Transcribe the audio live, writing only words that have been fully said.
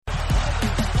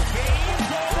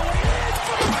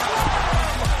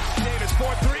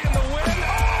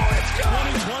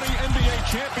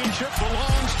championship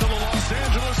belongs to the Los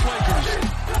Angeles Lakers.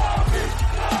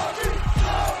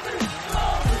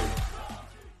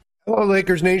 Hello,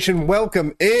 Lakers Nation.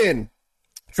 Welcome in.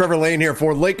 Trevor Lane here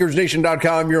for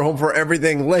LakersNation.com, your home for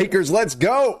everything Lakers. Let's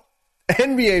go.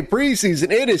 NBA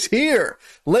preseason, it is here.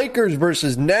 Lakers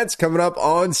versus Nets coming up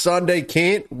on Sunday.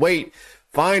 Can't wait.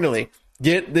 Finally,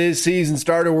 get this season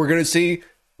started. We're going to see,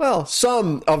 well,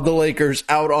 some of the Lakers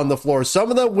out on the floor. Some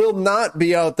of them will not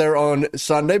be out there on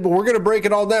Sunday, but we're going to break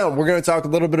it all down. We're going to talk a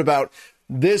little bit about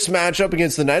this matchup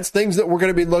against the Nets, things that we're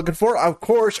going to be looking for. Of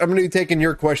course, I'm going to be taking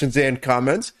your questions and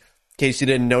comments. In case you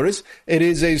didn't notice, it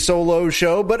is a solo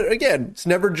show, but again, it's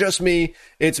never just me.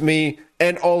 It's me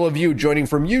and all of you joining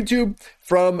from YouTube,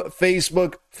 from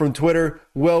Facebook, from Twitter.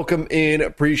 Welcome in.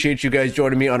 Appreciate you guys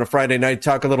joining me on a Friday night,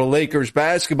 talk a little Lakers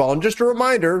basketball. And just a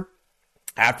reminder,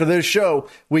 after this show,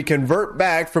 we convert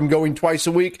back from going twice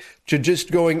a week to just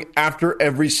going after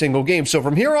every single game. So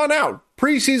from here on out,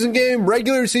 preseason game,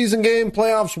 regular season game,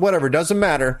 playoffs, whatever, doesn't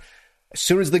matter. As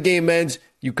soon as the game ends,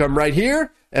 you come right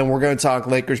here, and we're going to talk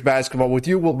Lakers basketball with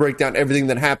you. We'll break down everything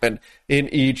that happened in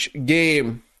each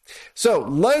game. So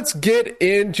let's get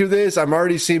into this. I'm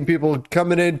already seeing people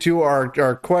coming into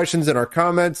our questions and our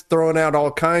comments, throwing out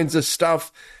all kinds of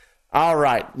stuff. All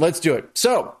right, let's do it.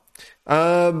 So,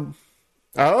 people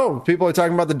are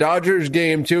talking about the Dodgers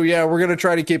game too. Yeah, we're going to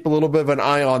try to keep a little bit of an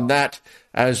eye on that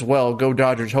as well. Go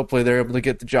Dodgers. Hopefully they're able to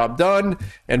get the job done.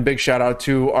 And big shout out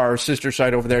to our sister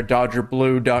site over there,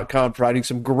 DodgerBlue.com, providing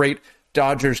some great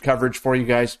Dodgers coverage for you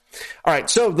guys. All right,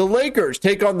 so the Lakers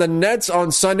take on the Nets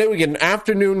on Sunday. We get an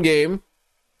afternoon game,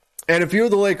 and a few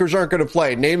of the Lakers aren't going to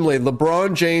play, namely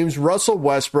LeBron James, Russell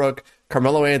Westbrook,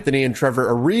 Carmelo Anthony, and Trevor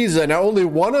Ariza. Now, only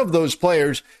one of those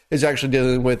players is actually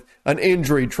dealing with an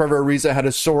injury. Trevor Ariza had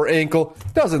a sore ankle.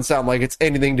 Doesn't sound like it's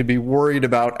anything to be worried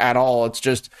about at all. It's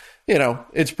just,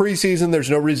 it's preseason. There's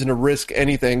no reason to risk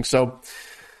anything, so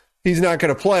he's not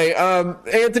going to play.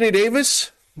 Anthony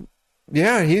Davis,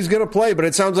 yeah, he's going to play, but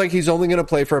it sounds like he's only going to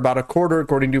play for about a quarter,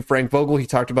 according to Frank Vogel. He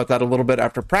talked about that a little bit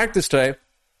after practice today.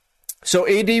 So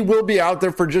AD will be out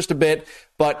there for just a bit,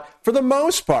 but for the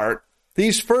most part,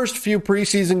 these first few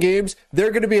preseason games,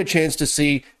 they're going to be a chance to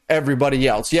see everybody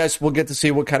else. Yes, we'll get to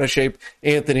see what kind of shape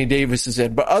Anthony Davis is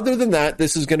in, but other than that,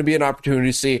 this is going to be an opportunity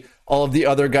to see all of the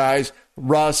other guys,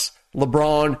 Russ,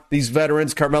 LeBron, these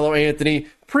veterans, Carmelo Anthony.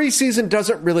 Preseason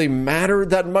doesn't really matter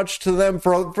that much to them.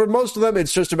 For most of them,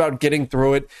 it's just about getting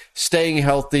through it, staying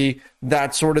healthy,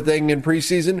 that sort of thing in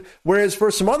preseason. Whereas for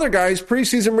some other guys,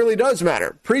 preseason really does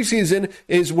matter. Preseason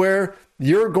is where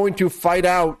you're going to fight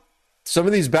out some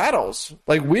of these battles.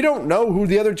 Like, we don't know who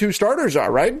the other two starters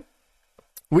are, right?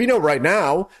 We know right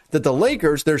now that the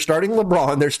Lakers, they're starting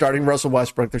LeBron, they're starting Russell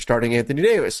Westbrook, they're starting Anthony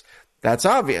Davis. That's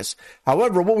obvious.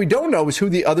 However, what we don't know is who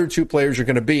the other two players are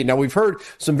going to be. Now, we've heard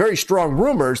some very strong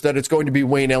rumors that it's going to be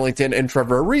Wayne Ellington and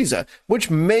Trevor Ariza,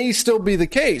 which may still be the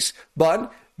case,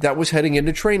 but that was heading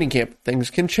into training camp.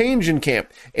 Things can change in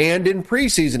camp and in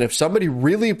preseason. If somebody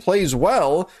really plays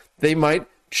well, they might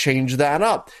change that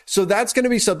up. So that's going to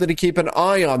be something to keep an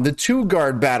eye on. The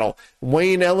two-guard battle,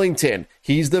 Wayne Ellington,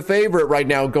 he's the favorite right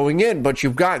now going in, but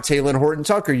you've got Talen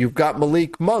Horton-Tucker, you've got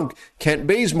Malik Monk, Kent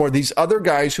Bazemore, these other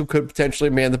guys who could potentially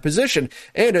man the position.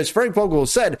 And as Frank Vogel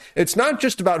said, it's not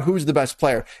just about who's the best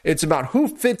player, it's about who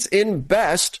fits in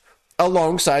best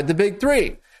alongside the big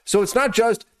three. So it's not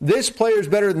just this player's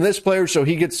better than this player, so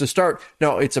he gets to start.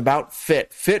 No, it's about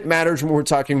fit. Fit matters when we're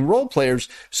talking role players.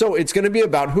 So it's going to be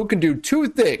about who can do two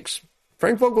things.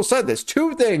 Frank Vogel said this.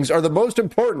 Two things are the most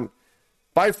important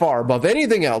by far above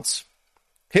anything else.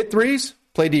 Hit threes,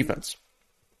 play defense.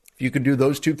 If you can do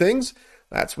those two things,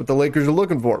 that's what the Lakers are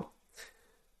looking for.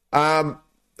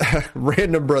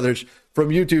 Random Brothers from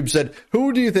YouTube said,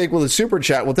 who do you think will the super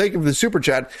chat? We'll take him for the super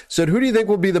chat. Said, who do you think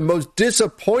will be the most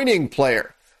disappointing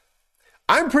player?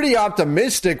 I'm pretty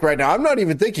optimistic right now. I'm not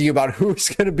even thinking about who's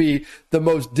going to be the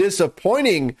most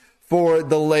disappointing for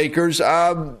the Lakers.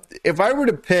 If I were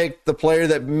to pick the player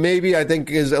that maybe I think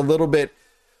is a little bit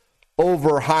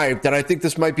overhyped, and I think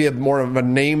this might be more of a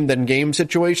name than game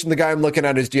situation, the guy I'm looking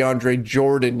at is DeAndre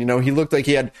Jordan. He looked like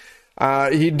he had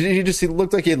he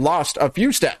looked like he had lost a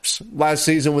few steps last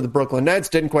season with the Brooklyn Nets.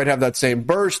 Didn't quite have that same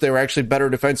burst. They were actually better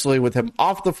defensively with him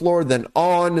off the floor than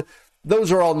on.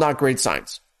 Those are all not great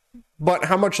signs. But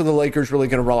how much are the Lakers really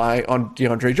going to rely on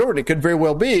DeAndre Jordan? It could very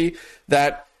well be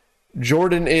that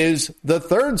Jordan is the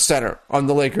third center on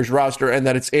the Lakers roster and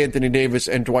that it's Anthony Davis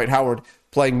and Dwight Howard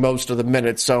playing most of the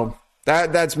minutes. So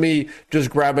that's me just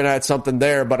grabbing at something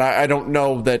there. But I don't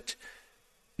know that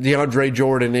DeAndre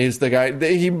Jordan is the guy.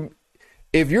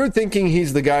 if you're thinking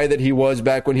he's the guy that he was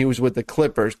back when he was with the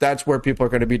Clippers, that's where people are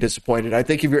going to be disappointed. I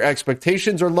think if your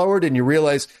expectations are lowered and you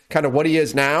realize kind of what he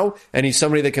is now, and he's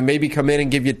somebody that can maybe come in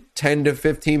and give you 10 to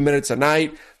 15 minutes a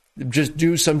night, just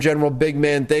do some general big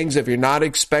man things. If you're not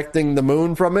expecting the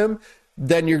moon from him,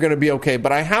 then you're going to be okay.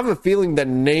 But I have a feeling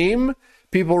that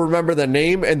people remember the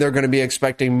name, and they're going to be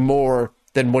expecting more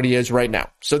than what he is right now.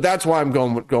 So that's why I'm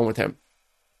going with him.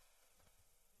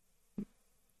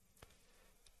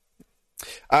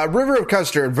 River of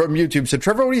Custard from YouTube said,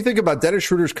 Trevor, what do you think about Dennis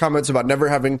Schroeder's comments about never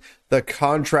having the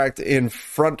contract in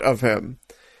front of him?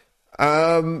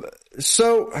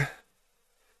 So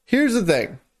here's the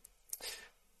thing.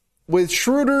 With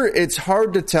Schroeder, it's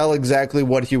hard to tell exactly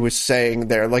what he was saying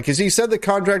there. Like, as he said, the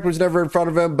contract was never in front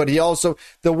of him, but he also,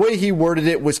 the way he worded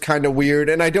it was kind of weird.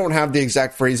 And I don't have the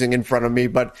exact phrasing in front of me,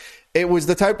 but it was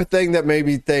the type of thing that made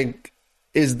me think,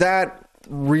 is that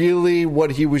really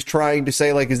what he was trying to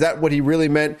say? Like, is that what he really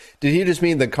meant? Did he just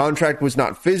mean the contract was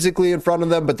not physically in front of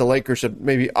them, but the Lakers had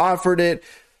maybe offered it?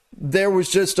 There was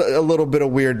just a little bit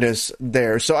of weirdness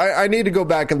there. So I need to go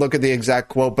back and look at the exact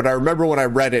quote, but I remember when I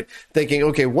read it thinking,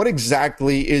 okay, what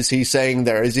exactly is he saying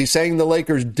there? Is he saying the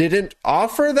Lakers didn't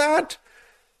offer that?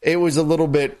 It was a little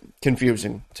bit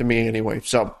confusing to me anyway.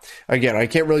 So again, I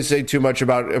can't really say too much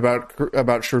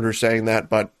about Schroeder saying that,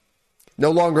 but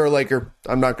no longer a Laker.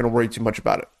 I'm not going to worry too much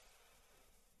about it.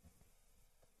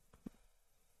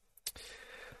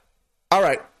 All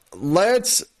right,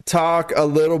 let's talk a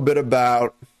little bit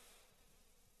about...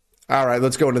 All right,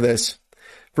 let's go into this.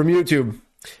 From YouTube,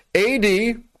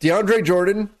 AD, DeAndre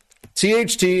Jordan,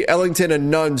 THT, Ellington,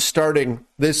 and Nunn starting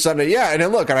this Sunday. Yeah,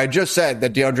 and look, and I just said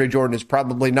that DeAndre Jordan is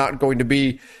probably not going to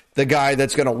be the guy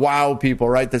that's going to wow people,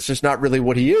 right? That's just not really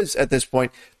what he is at this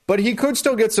point. But he could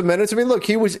still get some minutes. I mean, look,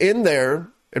 he was in there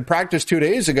in practice 2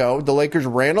 days ago. The Lakers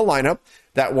ran a lineup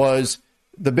that was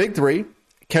the big three,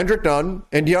 Kendrick Nunn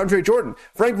and DeAndre Jordan.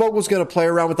 Frank Vogel's going to play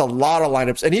around with a lot of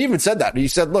lineups. And he even said that. He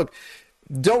said, look,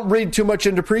 don't read too much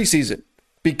into preseason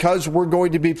because we're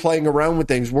going to be playing around with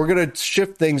things. We're going to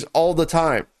shift things all the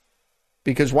time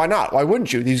because why not? Why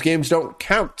wouldn't you? These games don't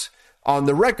count on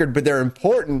the record, but they're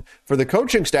important for the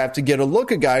coaching staff to get a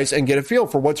look at guys and get a feel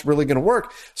for what's really going to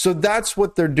work. So that's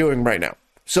what they're doing right now.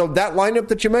 So that lineup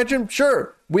that you mentioned,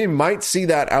 sure, we might see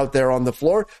that out there on the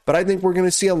floor, but I think we're going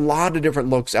to see a lot of different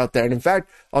looks out there. And in fact,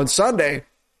 on Sunday,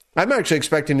 I'm actually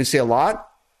expecting to see a lot.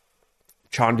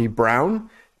 Chaundi Brown,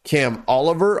 Cam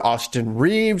Oliver, Austin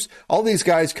Reeves, all these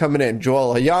guys coming in.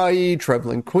 Joel Ayayi,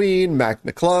 Trevlin Queen, Mac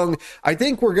McClung. I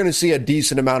think we're going to see a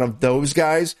decent amount of those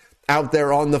guys out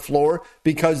there on the floor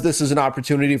because this is an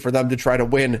opportunity for them to try to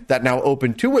win that now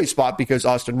open two-way spot because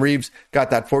Austin Reeves got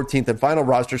that 14th and final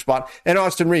roster spot. And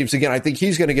Austin Reeves, again, I think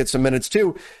he's going to get some minutes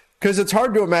too because it's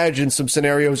hard to imagine some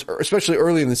scenarios, especially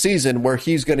early in the season, where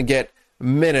he's going to get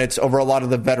minutes over a lot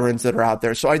of the veterans that are out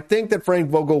there. So I think that Frank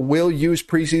Vogel will use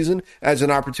preseason as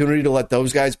an opportunity to let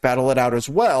those guys battle it out as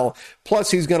well. Plus,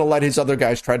 he's going to let his other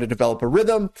guys try to develop a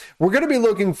rhythm. We're going to be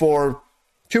looking for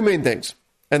two main things,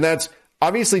 and that's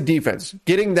obviously defense,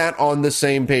 getting that on the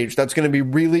same page. That's going to be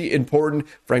really important.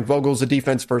 Frank Vogel's a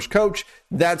defense-first coach.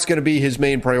 That's going to be his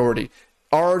main priority.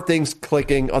 Are things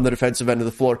clicking on the defensive end of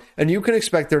the floor? And you can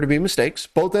expect there to be mistakes,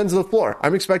 both ends of the floor.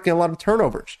 I'm expecting a lot of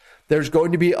turnovers. There's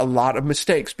going to be a lot of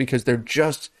mistakes because they're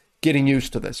just getting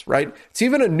used to this, right? It's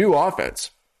even a new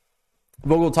offense.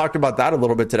 Vogel talked about that a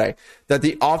little bit today, that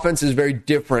the offense is very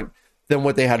different than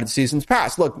what they had in seasons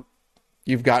past. Look,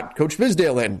 you've got Coach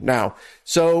Fizdale in now.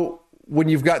 So when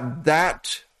you've got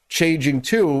that changing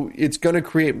too, it's going to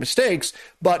create mistakes.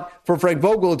 But for Frank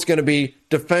Vogel, it's going to be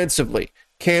defensively.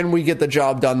 Can we get the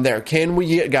job done there? Can we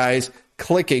get guys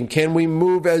clicking? Can we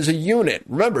move as a unit?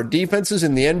 Remember, defenses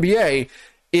in the NBA,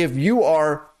 if you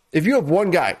have one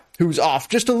guy who's off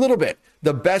just a little bit,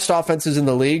 the best offenses in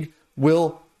the league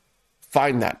will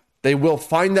find that. They will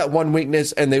find that one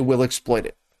weakness and they will exploit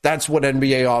it. That's what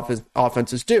NBA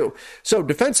offenses do. So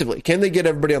defensively, can they get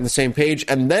everybody on the same page?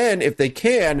 And then if they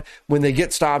can, when they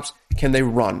get stops, can they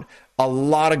run? A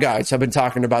lot of guys have been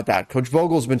talking about that. Coach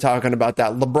Vogel's been talking about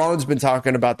that. LeBron's been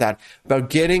talking about that, about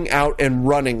getting out and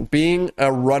running, being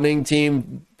a running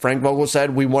team. Frank Vogel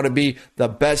said, we want to be the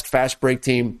best fast break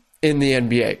team in the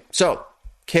NBA. So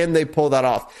can they pull that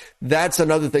off? That's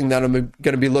another thing that I'm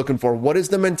going to be looking for. What is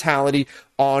the mentality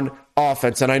on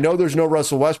offense? And I know there's no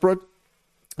Russell Westbrook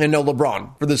and no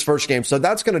LeBron for this first game. So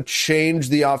that's going to change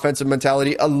the offensive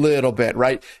mentality a little bit,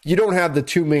 right? You don't have the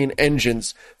two main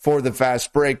engines for the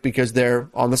fast break because they're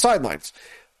on the sidelines.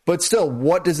 But still,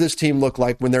 what does this team look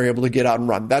like when they're able to get out and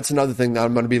run? That's another thing that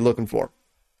I'm going to be looking for.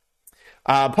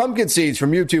 Pumpkin Seeds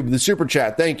from YouTube, the super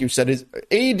chat, thank you, said, is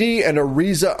AD and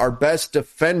Ariza our best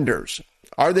defenders?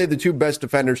 Are they the two best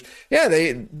defenders? Yeah,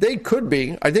 they could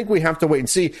be. I think we have to wait and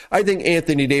see. I think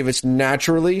Anthony Davis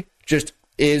naturally just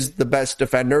is the best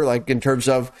defender, like in terms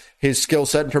of his skill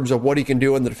set, in terms of what he can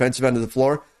do on the defensive end of the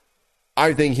floor.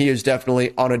 I think he is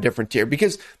definitely on a different tier.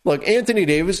 Because, look, Anthony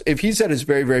Davis, if he's at his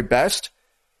very, very best,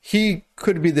 he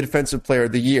could be the defensive player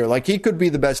of the year. Like, he could be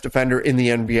the best defender in the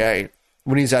NBA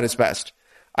when he's at his best.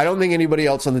 I don't think anybody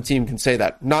else on the team can say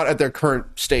that. Not at their current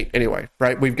state anyway,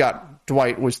 right? We've got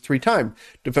Dwight was 3-time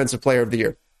defensive player of the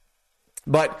year.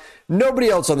 But nobody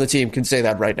else on the team can say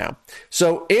that right now.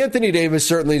 So Anthony Davis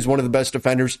certainly is one of the best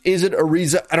defenders. Is it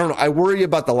Ariza? I don't know. I worry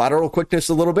about the lateral quickness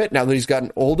a little bit now that he's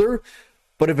gotten older.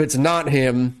 But if it's not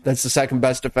him, that's the second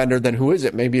best defender, then who is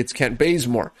it? Maybe it's Kent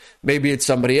Bazemore. Maybe it's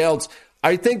somebody else.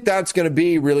 I think that's going to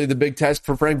be really the big test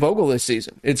for Frank Vogel this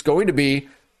season. It's going to be,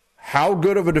 how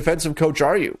good of a defensive coach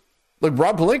are you? Like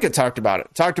Rob Pelinka talked about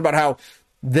it. Talked about how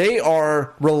they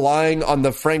are relying on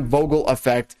the Frank Vogel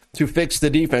effect to fix the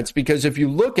defense, because if you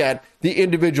look at the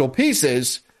individual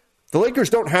pieces, the Lakers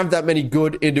don't have that many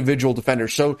good individual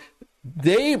defenders. So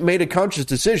they made a conscious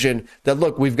decision that,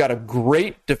 look, we've got a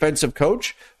great defensive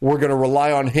coach. We're going to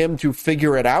rely on him to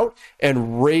figure it out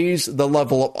and raise the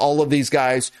level of all of these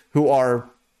guys who are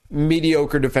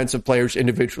mediocre defensive players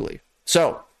individually.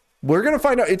 So we're going to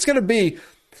find out. It's going to be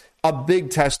a big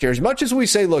test here. As much as we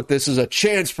say, look, this is a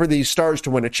chance for these stars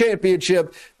to win a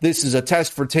championship. This is a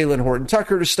test for Talen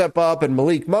Horton-Tucker to step up, and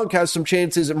Malik Monk has some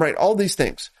chances, and right, all these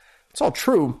things. It's all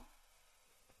true.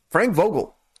 Frank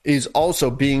Vogel is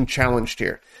also being challenged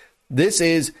here. This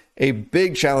is a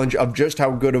big challenge of just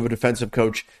how good of a defensive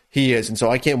coach he is, and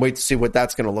so I can't wait to see what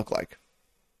that's going to look like.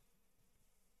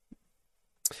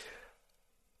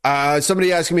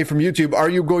 Somebody asking me from YouTube, are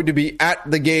you going to be at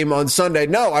the game on Sunday?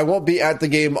 No, I won't be at the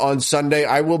game on Sunday.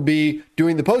 I will be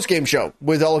doing the post-game show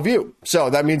with all of you.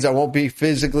 So that means I won't be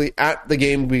physically at the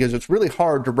game, because it's really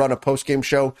hard to run a post-game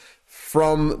show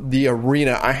from the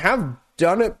arena. I have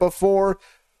done it before,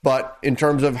 but in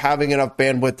terms of having enough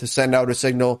bandwidth to send out a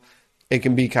signal, it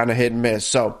can be kind of hit and miss.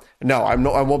 So no, I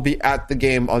won't be at the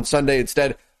game on Sunday.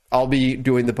 Instead, I'll be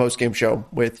doing the post-game show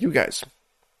with you guys.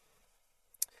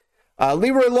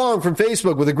 Leroy Long from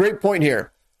Facebook with a great point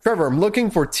here. Trevor, I'm looking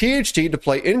for THT to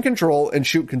play in control and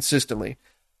shoot consistently.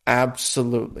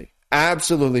 Absolutely.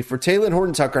 Absolutely. For Talen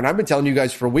Horton-Tucker, and I've been telling you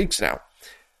guys for weeks now,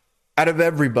 out of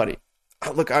everybody,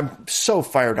 look, I'm so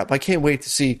fired up. I can't wait to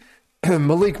see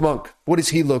Malik Monk. What does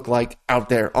he look like out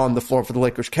there on the floor for the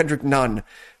Lakers? Kendrick Nunn,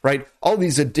 right? All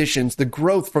these additions, the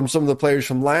growth from some of the players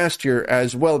from last year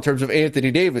as well in terms of Anthony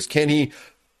Davis. Can he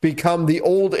become the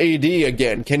old AD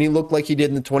again? Can he look like he did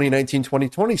in the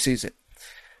 2019-2020 season?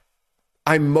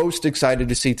 I'm most excited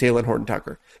to see Talen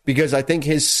Horton-Tucker, because I think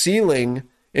his ceiling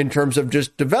in terms of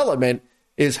just development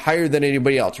is higher than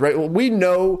anybody else, right? Well, we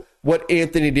know what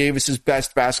Anthony Davis's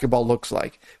best basketball looks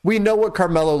like. We know what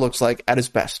Carmelo looks like at his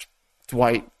best.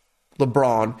 Dwight,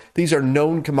 LeBron, these are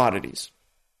known commodities.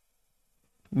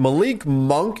 Malik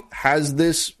Monk has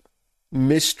this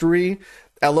mystery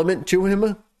element to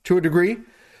him to a degree,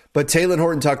 but Talen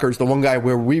Horton-Tucker is the one guy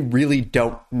where we really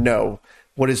don't know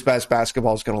what his best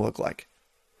basketball is going to look like.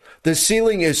 The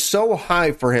ceiling is so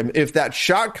high for him. If that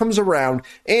shot comes around,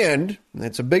 and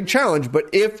it's a big challenge, but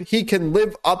if he can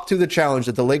live up to the challenge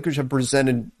that the Lakers have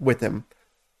presented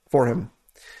for him,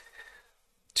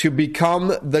 to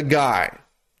become the guy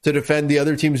to defend the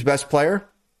other team's best player,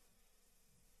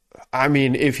 I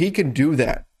mean, if he can do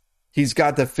that, he's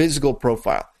got the physical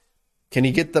profile. Can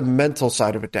he get the mental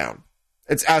side of it down?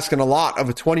 It's asking a lot of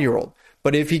a 20-year-old.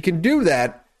 But if he can do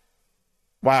that,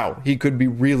 wow, he could be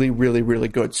really, really, really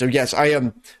good. So yes, I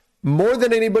am more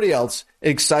than anybody else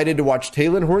excited to watch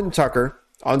Talen Horton-Tucker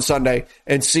on Sunday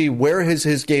and see where has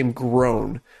his game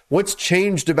grown. What's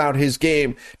changed about his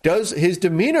game? Does his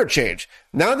demeanor change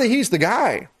now that he's the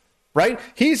guy, right?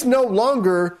 He's no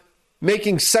longer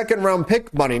making second-round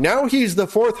pick money. Now he's the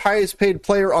fourth highest paid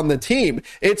player on the team.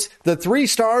 It's the 3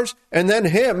 stars and then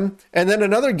him and then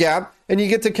another gap, and you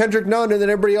get to Kendrick Nunn, and then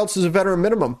everybody else is a veteran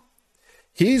minimum.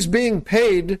 He's being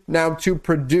paid now to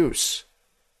produce.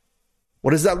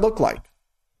 What does that look like?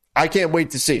 I can't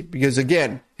wait to see, because,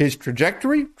 again, his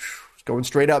trajectory is going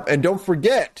straight up. And don't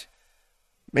forget,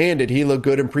 man, did he look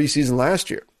good in preseason last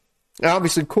year. Now,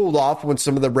 obviously cooled off when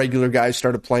some of the regular guys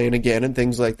started playing again and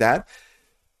things like that.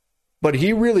 But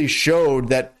he really showed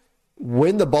that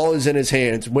when the ball is in his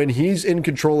hands, when he's in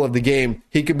control of the game,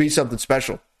 he could be something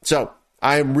special. So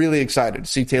I am really excited to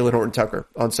see Talen Horton-Tucker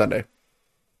on Sunday.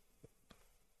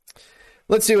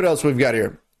 Let's see what else we've got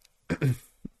here.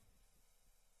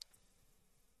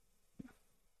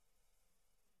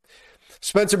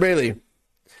 Spencer Bailey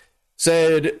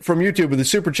said from YouTube with a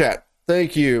super chat,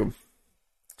 thank you.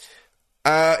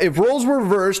 If roles were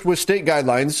reversed with state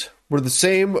guidelines, were the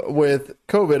same with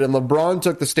COVID, and LeBron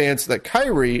took the stance that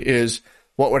Kyrie is,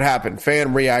 what would happen?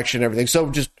 Fan reaction, everything. So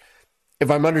just, if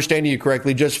I'm understanding you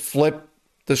correctly, just flip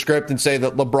the script and say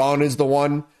that LeBron is the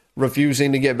one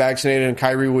refusing to get vaccinated and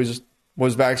Kyrie was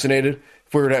vaccinated.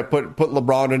 If we were to put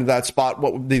LeBron into that spot,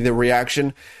 what would be the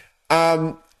reaction?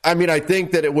 I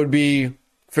think that it would be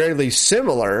fairly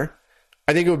similar.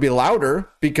 I think it would be louder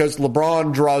because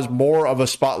LeBron draws more of a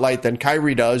spotlight than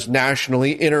Kyrie does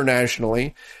nationally,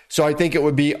 internationally. So I think it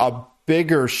would be a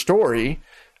bigger story.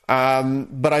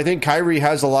 But I think Kyrie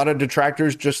has a lot of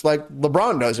detractors just like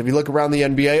LeBron does. If you look around the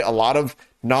NBA, a lot of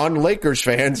non-Lakers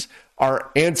fans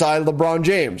are anti-LeBron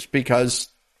James because,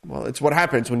 well, it's what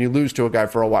happens when you lose to a guy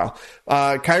for a while.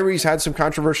 Kyrie's had some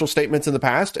controversial statements in the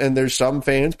past, and there's some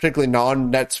fans, particularly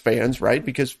non-Nets fans, right,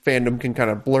 because fandom can kind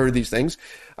of blur these things,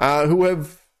 who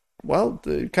have, well,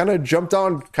 kind of jumped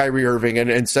on Kyrie Irving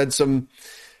and said some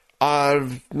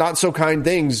not so kind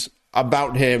things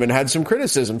about him and had some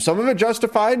criticism. Some of it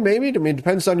justified, maybe. I mean, it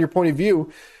depends on your point of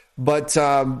view. But,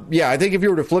 I think if you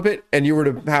were to flip it and you were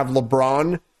to have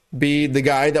LeBron be the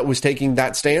guy that was taking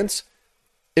that stance,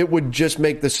 it would just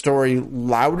make the story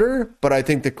louder, but I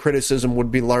think the criticism would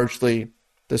be largely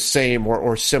the same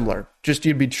or similar. Just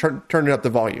you'd be turning up the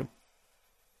volume.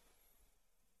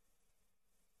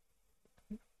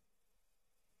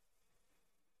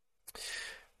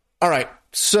 All right,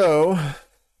 so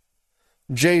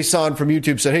Jason from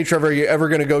YouTube said, hey, Trevor, are you ever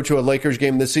going to go to a Lakers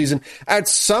game this season? At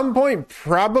some point,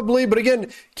 probably. But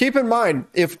again, keep in mind,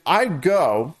 if I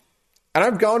go, and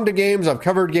I've gone to games, I've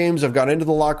covered games, I've gone into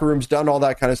the locker rooms, done all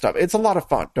that kind of stuff. It's a lot of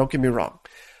fun. Don't get me wrong.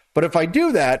 But if I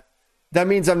do that, that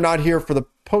means I'm not here for the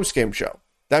post-game show.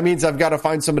 That means I've got to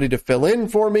find somebody to fill in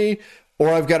for me,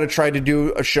 or I've got to try to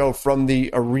do a show from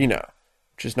the arena,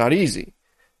 which is not easy.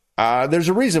 There's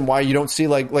a reason why you don't see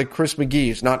like Chris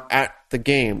McGee's not at the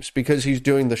games, because he's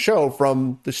doing the show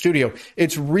from the studio.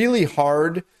 It's really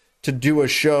hard to do a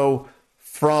show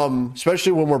from,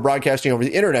 especially when we're broadcasting over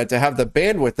the internet, to have the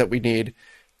bandwidth that we need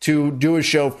to do a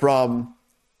show from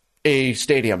a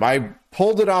stadium. I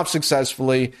pulled it off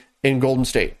successfully in Golden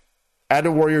State. At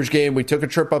a Warriors game, we took a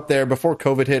trip up there before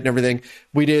COVID hit and everything.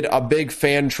 We did a big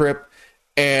fan trip,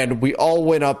 and we all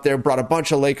went up there, brought a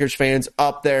bunch of Lakers fans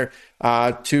up there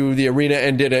to the arena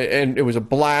and and it was a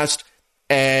blast,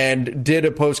 and did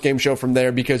a post-game show from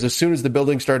there, because as soon as the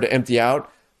building started to empty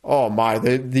out, oh my,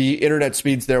 the internet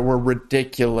speeds there were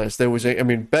ridiculous. There was,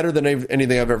 better than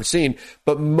anything I've ever seen.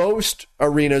 But most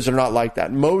arenas are not like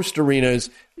that. Most arenas,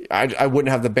 I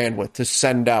wouldn't have the bandwidth to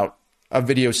send out a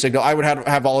video signal. I would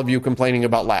have all of you complaining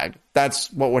about lag.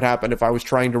 That's what would happen if I was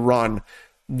trying to run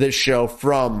this show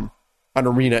from an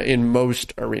arena in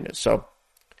most arenas. So,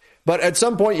 but at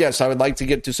some point, yes, I would like to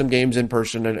get to some games in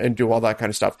person and do all that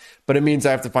kind of stuff. But it means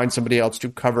I have to find somebody else to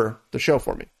cover the show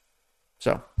for me.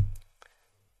 So,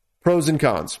 pros and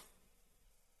cons.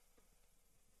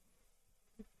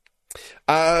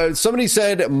 Somebody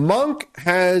said Monk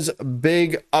has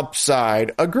big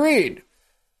upside. Agreed.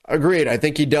 I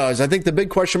think he does. I think the big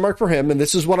question mark for him, and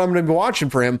this is what I'm going to be watching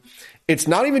for him, it's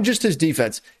not even just his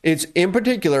defense. It's in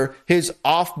particular his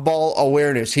off-ball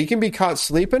awareness. He can be caught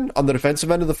sleeping on the defensive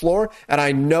end of the floor, and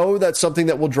I know that's something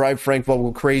that will drive Frank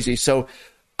Vogel crazy. So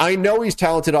I know he's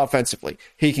talented offensively.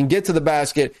 He can get to the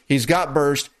basket. He's got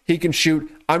burst. He can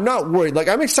shoot. I'm not worried.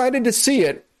 I'm excited to see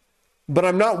it, but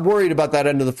I'm not worried about that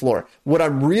end of the floor. What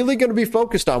I'm really going to be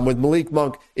focused on with Malik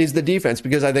Monk is the defense,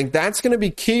 because I think that's going to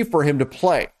be key for him to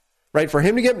play, right? For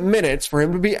him to get minutes, for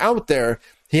him to be out there,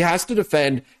 he has to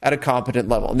defend at a competent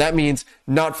level. And that means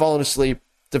not falling asleep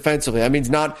defensively. That means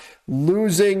not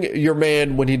losing your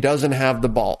man when he doesn't have the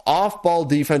ball. Off-ball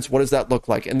defense, what does that look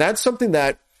like? And that's something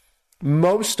that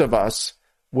most of us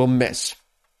will miss.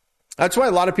 That's why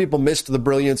a lot of people missed the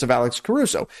brilliance of Alex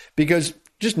Caruso, because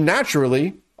just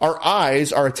naturally, our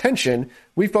eyes, our attention,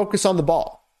 we focus on the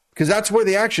ball, because that's where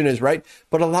the action is, right?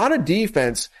 But a lot of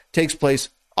defense takes place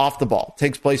off the ball,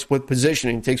 takes place with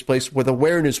positioning, takes place with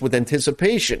awareness, with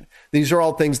anticipation. These are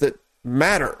all things that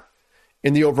matter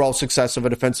in the overall success of a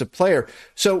defensive player.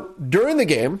 So during the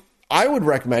game, I would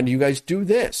recommend you guys do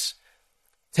this.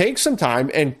 Take some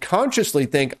time and consciously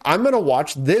think, I'm going to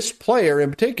watch this player in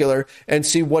particular and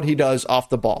see what he does off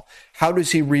the ball. How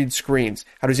does he read screens?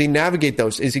 How does he navigate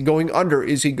those? Is he going under?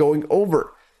 Is he going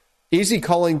over? Is he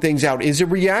calling things out? Is he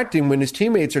reacting when his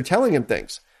teammates are telling him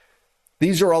things?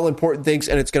 These are all important things,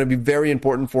 and it's going to be very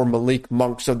important for Malik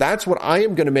Monk. So that's what I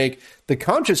am going to make the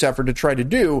conscious effort to try to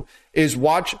do, is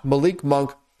watch Malik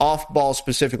Monk off ball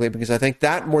specifically, because I think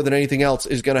that more than anything else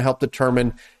is going to help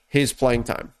determine his playing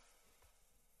time.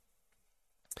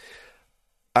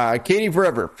 Katie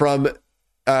Forever from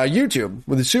YouTube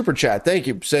with a super chat. Thank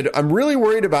you. Said, I'm really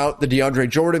worried about the DeAndre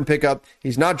Jordan pickup.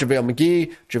 He's not JaVale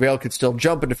McGee. JaVale could still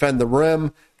jump and defend the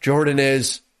rim. Jordan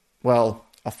is, well,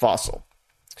 a fossil.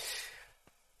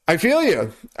 I feel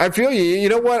you. You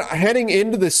know what? Heading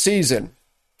into the season,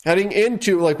 heading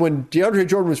into like when DeAndre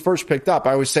Jordan was first picked up,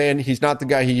 I was saying he's not the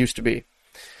guy he used to be.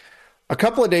 A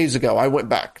couple of days ago, I went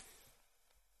back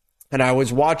and I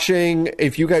was watching,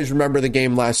 if you guys remember the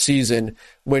game last season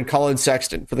when Colin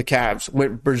Sexton for the Cavs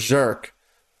went berserk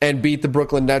and beat the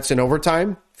Brooklyn Nets in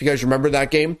overtime. If you guys remember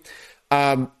that game,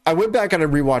 I went back and I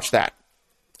rewatched that.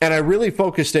 And I really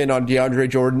focused in on DeAndre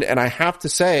Jordan. And I have to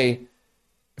say,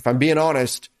 if I'm being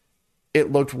honest,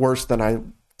 it looked worse than I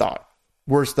thought,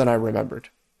 worse than I remembered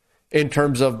in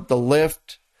terms of the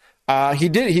lift. He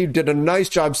did a nice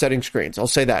job setting screens. I'll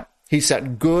say that. He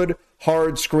set good,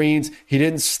 hard screens. He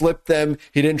didn't slip them.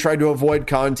 He didn't try to avoid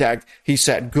contact. He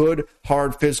set good,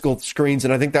 hard, physical screens,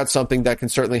 and I think that's something that can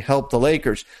certainly help the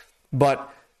Lakers.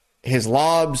 But his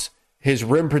lobs, his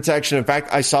rim protection, in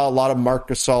fact, I saw a lot of Marc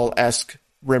Gasol-esque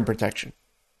rim protection.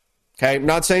 Okay, I'm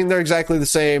not saying they're exactly the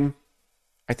same.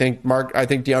 I think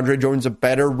DeAndre Jordan's a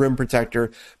better rim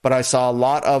protector, but I saw a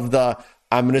lot of the,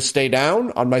 I'm going to stay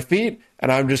down on my feet,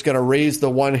 and I'm just going to raise the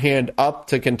one hand up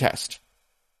to contest.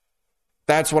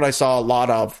 That's what I saw a lot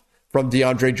of from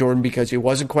DeAndre Jordan because he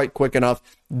wasn't quite quick enough,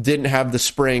 didn't have the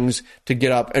springs to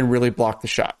get up and really block the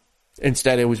shot.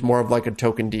 Instead, it was more of like a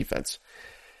token defense.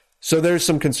 So there's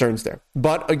some concerns there.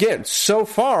 But again, so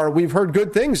far, we've heard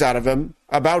good things about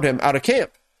him out of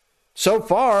camp. So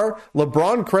far,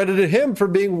 LeBron credited him for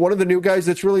being one of the new guys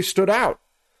that's really stood out.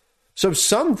 So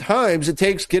sometimes it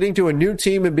takes getting to a new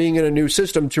team and being in a new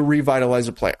system to revitalize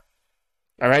a player.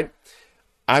 All right?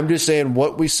 I'm just saying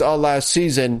what we saw last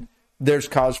season, there's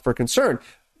cause for concern.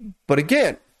 But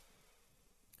again,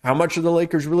 how much are the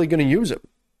Lakers really going to use him?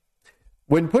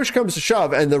 When push comes to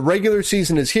shove and the regular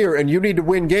season is here and you need to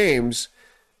win games,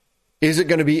 is it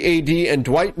going to be AD and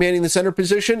Dwight manning the center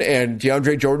position and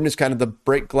DeAndre Jordan is kind of the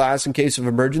break glass in case of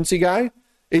emergency guy?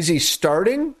 Is he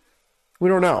starting? We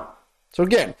don't know. So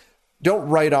again, don't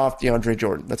write off DeAndre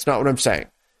Jordan. That's not what I'm saying.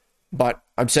 But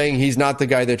I'm saying he's not the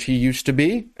guy that he used to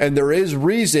be. And there is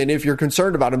reason, if you're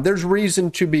concerned about him, there's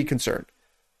reason to be concerned.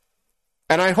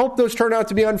 And I hope those turn out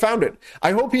to be unfounded.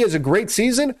 I hope he has a great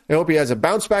season. I hope he has a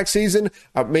bounce back season.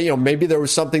 Maybe there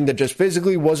was something that just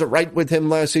physically wasn't right with him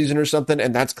last season or something,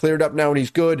 and that's cleared up now and he's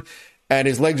good, and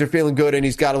his legs are feeling good, and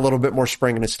he's got a little bit more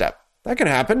spring in his step. That can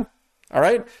happen. All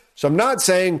right? So I'm not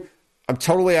saying I'm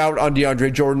totally out on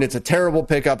DeAndre Jordan. It's a terrible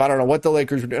pickup. I don't know what the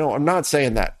Lakers would do. No, I'm not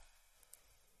saying that.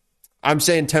 I'm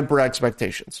saying temper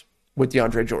expectations with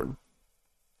DeAndre Jordan.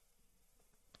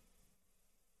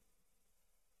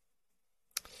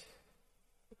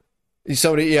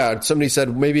 Somebody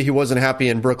said maybe he wasn't happy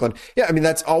in Brooklyn. Yeah, I mean,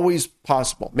 that's always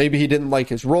possible. Maybe he didn't like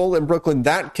his role in Brooklyn.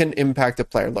 That can impact a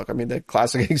player. Look, I mean, the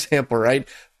classic example, right?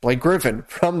 Blake Griffin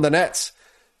from the Nets,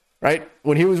 right?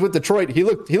 When he was with Detroit, he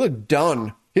looked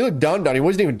done. He looked done. He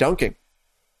wasn't even dunking.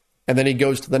 And then he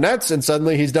goes to the Nets, and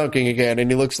suddenly he's dunking again,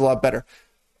 and he looks a lot better.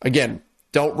 Again,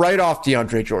 don't write off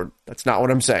DeAndre Jordan. That's not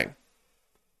what I'm saying.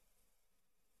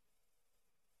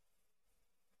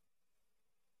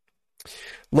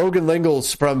 Logan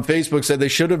Lingles from Facebook said they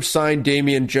should have signed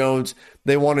Damian Jones.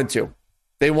 They wanted to.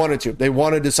 They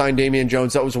wanted to sign Damian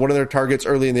Jones. That was one of their targets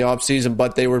early in the offseason,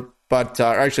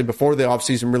 actually before the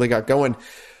offseason really got going.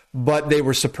 But they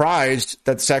were surprised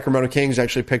that the Sacramento Kings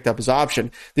actually picked up his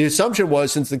option. The assumption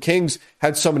was since the Kings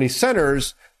had so many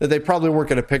centers that they probably weren't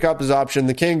going to pick up his option.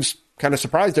 The Kings kind of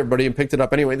surprised everybody and picked it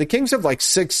up anyway. The Kings have like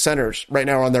 6 centers right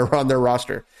now on their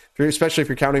roster, especially if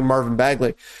you're counting Marvin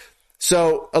Bagley.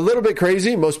 So a little bit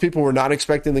crazy. Most people were not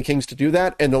expecting the Kings to do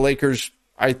that. And the Lakers,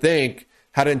 I think,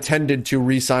 had intended to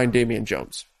re-sign Damian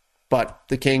Jones. But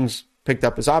the Kings picked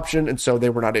up his option, and so they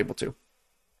were not able to.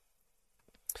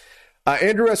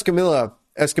 Andrew Escamilla,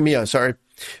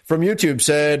 from YouTube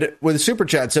said, with a super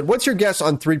chat, said, what's your guess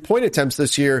on 3-point attempts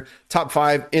this year? Top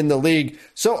 5 in the league.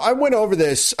 So I went over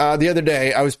this the other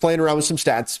day. I was playing around with some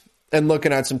stats and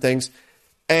looking at some things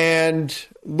and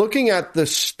looking at the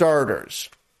starters,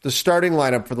 the starting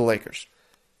lineup for the Lakers,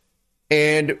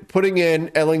 and putting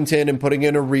in Ellington and putting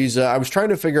in Ariza. I was trying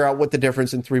to figure out what the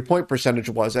difference in 3-point percentage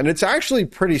was. And it's actually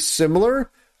pretty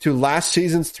similar to last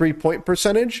season's 3-point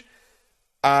percentage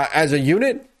as a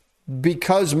unit,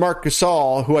 because Marc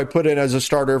Gasol, who I put in as a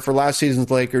starter for last season's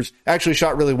Lakers, actually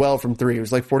shot really well from 3. It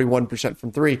was like 41%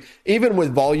 from 3. Even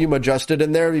with volume adjusted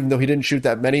in there, even though he didn't shoot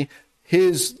that many,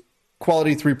 his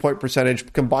quality 3-point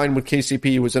percentage combined with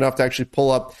KCP was enough to actually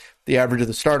pull up the average of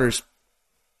the starters.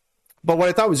 But what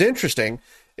I thought was interesting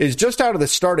is just out of the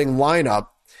starting lineup,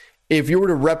 if you were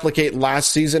to replicate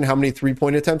last season, how many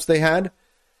three-point attempts they had,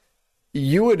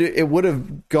 it would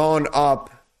have gone up,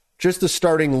 just the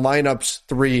starting lineups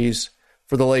threes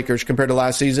for the Lakers compared to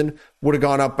last season would have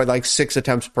gone up by like 6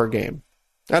 attempts per game.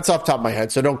 That's off the top of my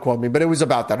head, so don't quote me, but it was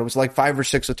about that. It was like 5 or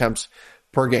 6 attempts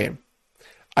per game.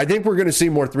 I think we're going to see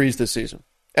more threes this season.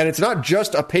 And it's not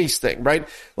just a pace thing, right?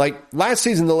 Like last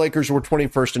season, the Lakers were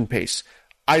 21st in pace.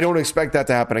 I don't expect that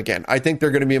to happen again. I think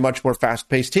they're going to be a much more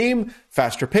fast-paced team.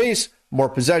 Faster pace, more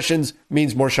possessions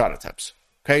means more shot attempts.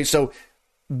 Okay, so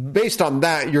based on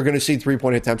that, you're going to see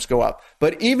three-point attempts go up.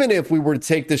 But even if we were to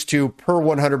take this to per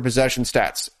 100 possession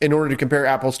stats in order to compare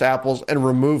apples to apples and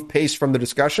remove pace from the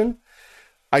discussion,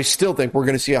 I still think we're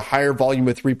going to see a higher volume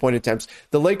of three-point attempts.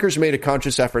 The Lakers made a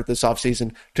conscious effort this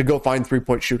offseason to go find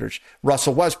three-point shooters.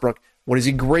 Russell Westbrook, what is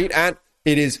he great at?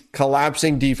 It is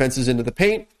collapsing defenses into the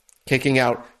paint, kicking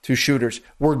out to shooters.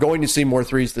 We're going to see more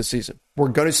threes this season. We're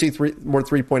going to see more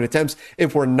three-point attempts.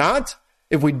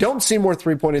 If we don't see more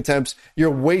three-point attempts, you're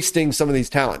wasting some of these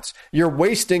talents. You're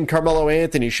wasting Carmelo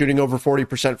Anthony shooting over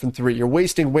 40% from three. You're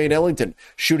wasting Wayne Ellington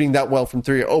shooting that well from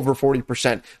three, over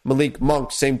 40%. Malik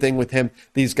Monk, same thing with him.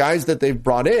 These guys that they've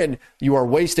brought in, you are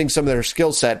wasting some of their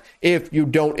skill set if you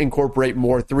don't incorporate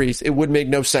more threes. It would make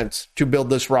no sense to build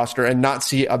this roster and not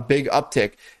see a big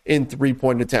uptick in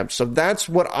three-point attempts. So that's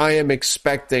what I am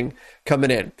expecting coming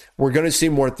in. We're going to see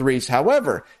more threes.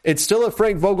 However, it's still a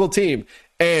Frank Vogel team.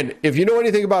 And if you know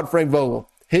anything about Frank Vogel,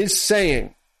 his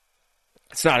saying,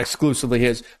 it's not exclusively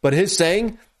his, but his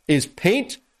saying is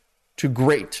paint to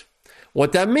great.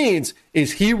 What that means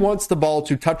is he wants the ball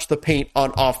to touch the paint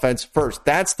on offense first.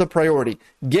 That's the priority.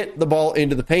 Get the ball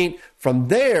into the paint. From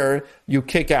there, you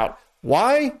kick out.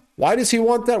 Why? Why does he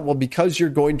want that? Well, because you're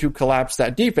going to collapse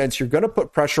that defense. You're going to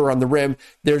put pressure on the rim.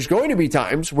 There's going to be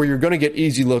times where you're going to get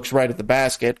easy looks right at the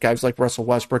basket. Guys like Russell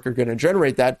Westbrook are going to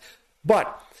generate that.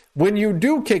 But when you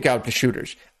do kick out to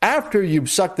shooters, after you've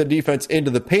sucked the defense into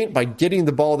the paint by getting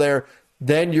the ball there,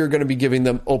 then you're going to be giving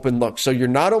them open looks. So you're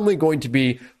not only going to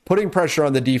be putting pressure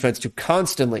on the defense to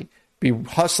constantly be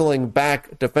hustling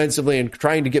back defensively and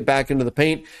trying to get back into the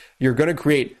paint, you're going to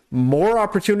create more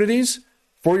opportunities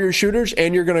for your shooters,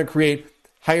 and you're going to create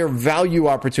higher value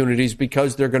opportunities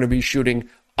because they're going to be shooting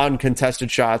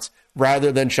uncontested shots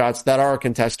rather than shots that are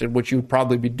contested, which you'd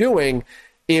probably be doing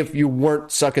if you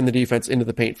weren't sucking the defense into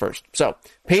the paint first. So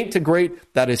paint to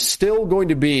great, that is still going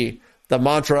to be the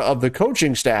mantra of the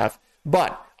coaching staff,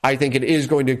 but I think it is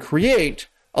going to create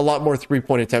a lot more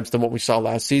three-point attempts than what we saw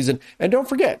last season. And don't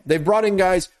forget, they've brought in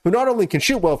guys who not only can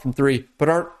shoot well from three, but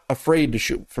aren't afraid to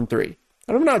shoot from three.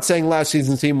 And I'm not saying last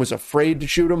season's team was afraid to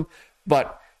shoot them,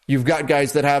 but you've got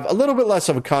guys that have a little bit less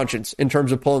of a conscience in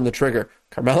terms of pulling the trigger.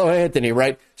 Carmelo Anthony,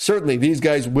 right? Certainly, these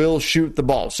guys will shoot the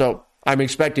ball. So I'm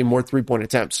expecting more three-point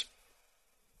attempts.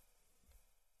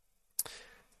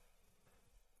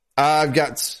 I've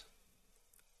got,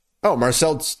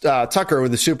 Marcel Tucker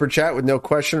with a super chat with no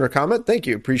question or comment. Thank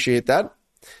you. Appreciate that.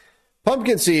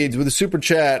 Pumpkin Seeds with a super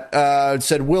chat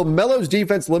said, will Melo's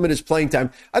defense limit his playing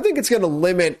time? I think it's going to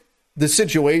limit the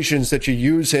situations that you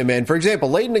use him in. For example,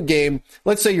 late in a game,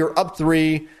 let's say you're up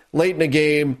 3, late in a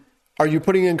game, are you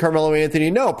putting in Carmelo Anthony?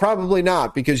 No, probably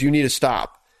not, because you need a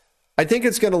stop. I think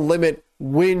it's going to limit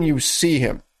when you see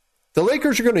him. The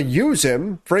Lakers are going to use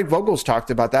him. Frank Vogel's talked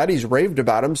about that. He's raved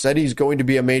about him, said he's going to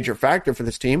be a major factor for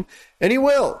this team, and he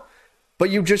will. But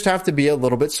you just have to be a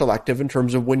little bit selective in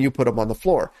terms of when you put him on the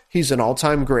floor. He's an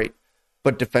all-time great.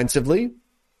 But defensively,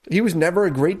 he was never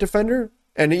a great defender,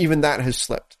 and even that has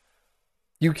slipped.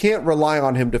 You can't rely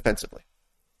on him defensively.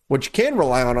 What you can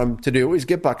rely on him to do is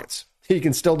get buckets. He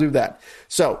can still do that.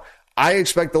 So I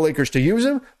expect the Lakers to use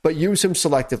him, but use him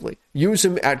selectively. Use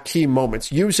him at key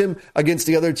moments. Use him against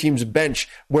the other team's bench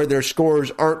where their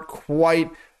scores aren't quite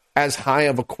as high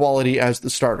of a quality as the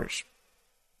starters.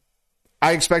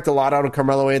 I expect a lot out of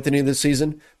Carmelo Anthony this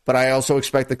season, but I also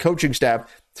expect the coaching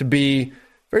staff to be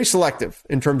very selective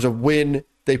in terms of when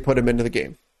they put him into the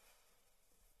game.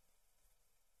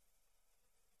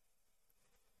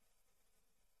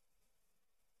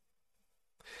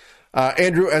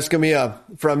 Andrew Escamilla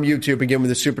from YouTube, again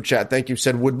with a super chat. Thank you.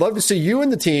 Said, would love to see you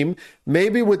and the team,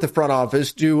 maybe with the front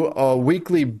office, do a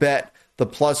weekly bet, the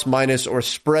plus, minus, or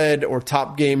spread, or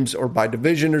top games, or by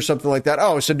division, or something like that.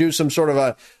 Oh, so do some sort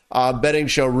of a betting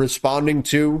show responding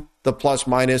to the plus,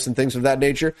 minus, and things of that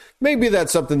nature. Maybe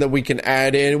that's something that we can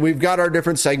add in. We've got our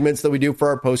different segments that we do for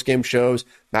our post-game shows.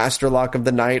 Master Lock of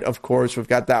the Night, of course. We've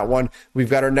got that one. We've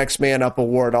got our Next Man Up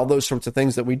award, all those sorts of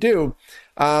things that we do.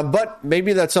 But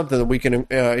maybe that's something that we can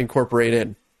incorporate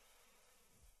in.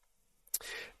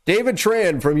 David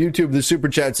Tran from YouTube, the super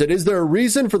chat, said, is there a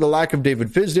reason for the lack of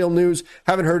David Fizdale news?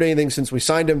 Haven't heard anything since we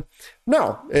signed him.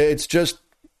 No, it's just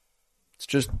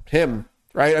him,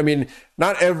 right? I mean,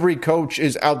 not every coach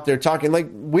is out there talking. Like,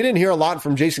 we didn't hear a lot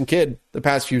from Jason Kidd the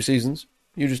past few seasons.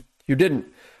 You didn't.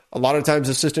 A lot of times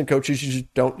assistant coaches, you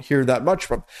just don't hear that much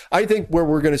from. I think where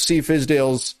we're going to see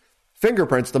Fizdale's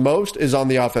fingerprints the most is on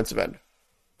the offensive end.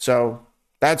 So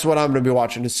that's what I'm going to be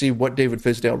watching to see what David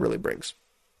Fizdale really brings.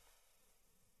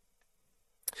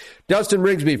 Dustin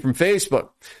Rigsby from Facebook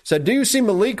said, do you see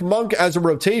Malik Monk as a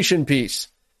rotation piece?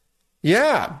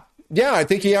 Yeah, I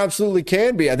think he absolutely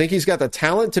can be. I think he's got the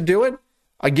talent to do it.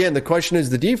 Again, the question is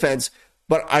the defense,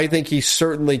 but I think he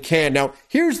certainly can. Now,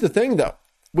 here's the thing, though,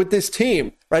 with this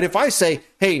team, right? If I say,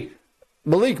 hey,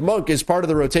 Malik Monk is part of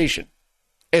the rotation,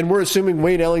 and we're assuming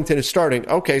Wayne Ellington is starting,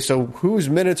 okay, so whose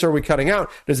minutes are we cutting out?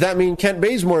 Does that mean Kent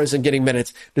Bazemore isn't getting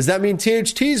minutes? Does that mean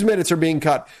THT's minutes are being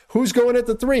cut? Who's going at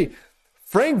the 3?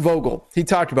 Frank Vogel, he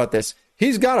talked about this.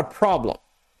 He's got a problem.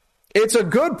 It's a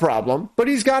good problem, but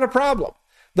he's got a problem.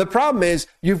 The problem is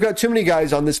you've got too many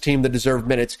guys on this team that deserve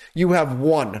minutes. You have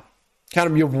one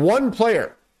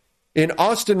player in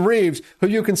Austin Reeves who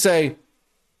you can say,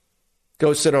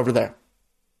 go sit over there.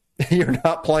 You're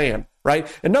not playing, right?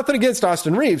 And nothing against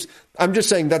Austin Reeves. I'm just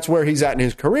saying that's where he's at in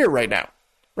his career right now,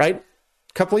 right?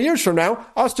 A couple of years from now,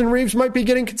 Austin Reeves might be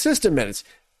getting consistent minutes.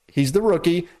 He's the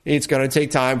rookie. It's going to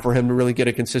take time for him to really get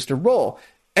a consistent role.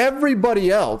 Everybody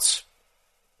else,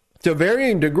 to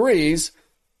varying degrees,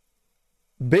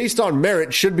 based on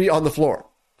merit, should be on the floor,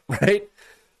 right?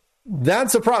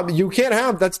 That's a problem.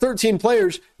 That's 13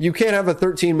 players. You can't have a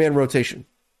 13-man rotation.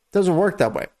 It doesn't work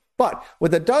that way. But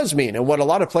what that does mean, and what a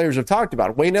lot of players have talked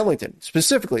about, Wayne Ellington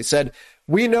specifically said,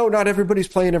 we know not everybody's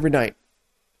playing every night.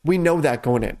 We know that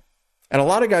going in. And a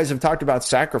lot of guys have talked about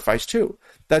sacrifice too.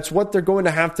 That's what they're going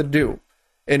to have to do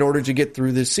in order to get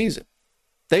through this season.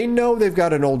 They know they've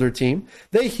got an older team.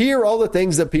 They hear all the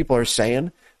things that people are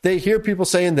saying. They hear people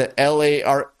saying the LAARP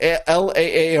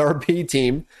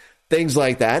team, things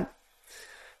like that.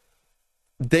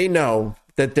 They know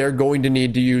that they're going to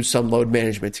need to use some load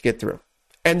management to get through.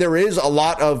 And there is a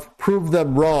lot of prove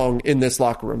them wrong in this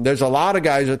locker room. There's a lot of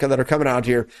guys that are coming out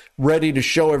here ready to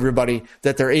show everybody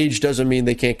that their age doesn't mean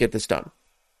they can't get this done.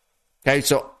 Okay,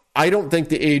 so I don't think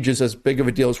the age is as big of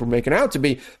a deal as we're making out to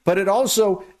be, but it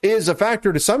also is a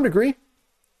factor to some degree.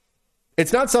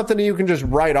 It's not something that you can just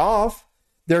write off.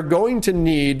 They're going to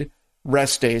need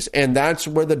rest days, and that's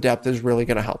where the depth is really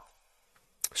going to help.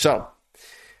 So,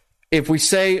 if we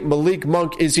say Malik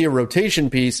Monk, is he a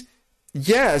rotation piece?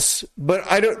 Yes, but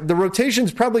the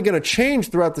rotation's probably going to change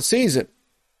throughout the season.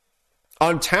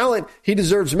 On talent, he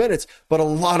deserves minutes, but a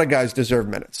lot of guys deserve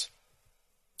minutes.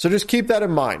 So just keep that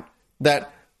in mind,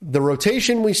 that the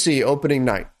rotation we see opening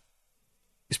night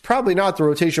is probably not the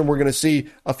rotation we're going to see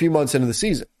a few months into the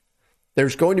season.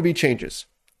 There's going to be changes.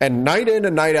 And night in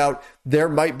and night out, there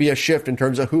might be a shift in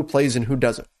terms of who plays and who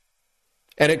doesn't.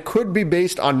 And it could be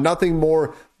based on nothing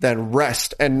more than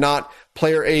rest and not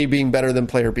player A being better than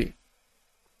player B.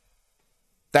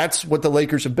 That's what the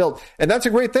Lakers have built. And that's a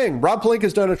great thing. Rob Pelinka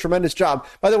has done a tremendous job.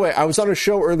 By the way, I was on a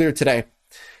show earlier today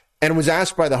and was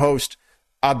asked by the host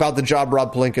about the job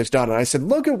Rob Pelinka has done. And I said,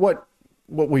 look at what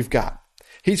we've got.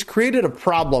 He's created a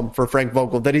problem for Frank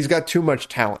Vogel that he's got too much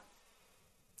talent.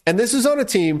 And this is on a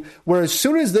team where as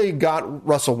soon as they got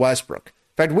Russell Westbrook,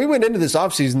 in fact, we went into this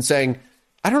offseason saying,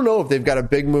 I don't know if they've got a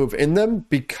big move in them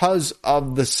because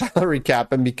of the salary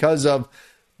cap and because of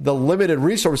the limited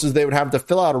resources they would have to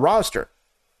fill out a roster.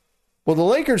 Well, the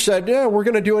Lakers said, yeah, we're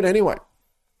going to do it anyway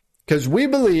because we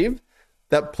believe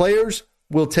that players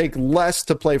will take less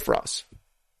to play for us.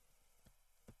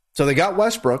 So they got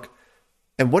Westbrook,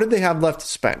 and what did they have left to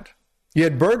spend? You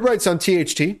had bird rights on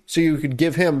THT, so you could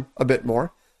give him a bit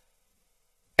more.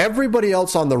 Everybody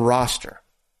else on the roster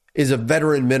is a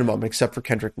veteran minimum except for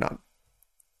Kendrick Nunn.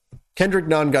 Kendrick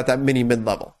Nunn got that mini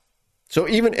mid-level. So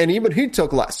even he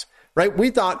took less. Right? We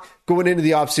thought going into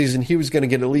the offseason he was going to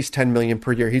get at least $10 million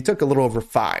per year. He took a little over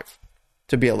 $5 million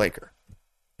to be a Laker.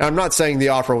 Now, I'm not saying the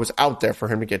offer was out there for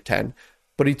him to get 10,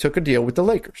 but he took a deal with the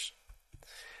Lakers.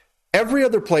 Every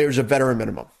other player is a veteran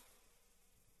minimum.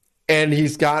 And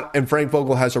Frank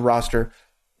Vogel has a roster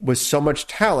with so much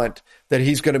talent that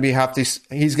he's going to have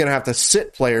to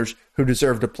sit players who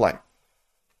deserve to play.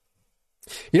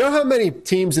 You know how many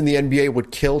teams in the NBA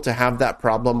would kill to have that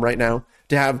problem right now?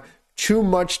 To have too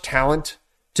much talent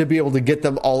to be able to get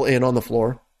them all in on the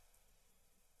floor?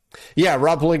 Yeah,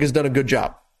 Rob Pelinka has done a good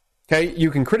job. Okay, you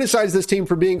can criticize this team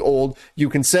for being old. You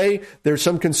can say there's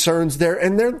some concerns there,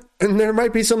 and there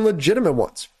might be some legitimate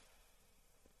ones.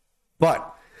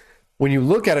 But when you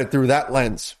look at it through that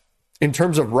lens, in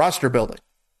terms of roster building,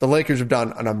 the Lakers have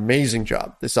done an amazing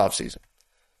job this offseason.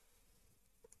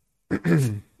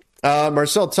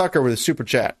 Marcel Tucker with a super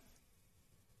chat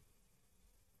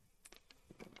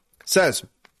says,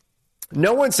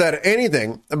 no one said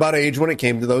anything about age when it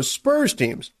came to those Spurs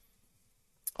teams.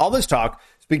 All this talk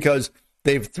is because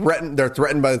they're threatened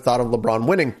by the thought of LeBron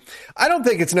winning. I don't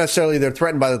think it's necessarily they're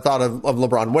threatened by the thought of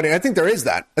LeBron winning. I think there is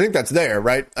that. I think that's there,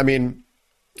 right? I mean,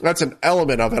 that's an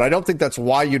element of it. I don't think that's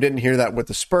why you didn't hear that with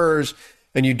the Spurs,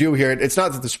 and you do hear it. It's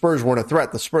not that the Spurs weren't a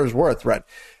threat. The Spurs were a threat.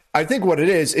 I think what it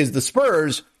is the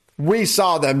Spurs, we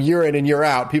saw them year in and year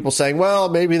out, people saying, well,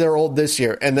 maybe they're old this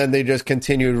year, and then they just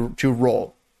continue to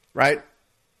roll, right?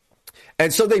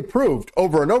 And so they proved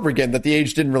over and over again that the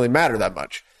age didn't really matter that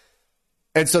much.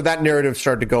 And so that narrative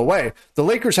started to go away. The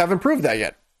Lakers haven't proved that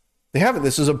yet. They haven't.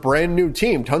 This is a brand new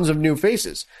team, tons of new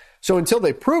faces. So until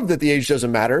they prove that the age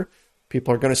doesn't matter,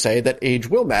 people are going to say that age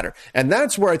will matter. And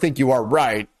that's where I think you are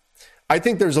right. I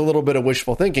think there's a little bit of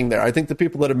wishful thinking there. I think the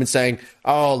people that have been saying,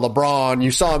 oh, LeBron,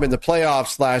 you saw him in the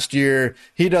playoffs last year.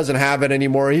 He doesn't have it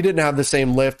anymore. He didn't have the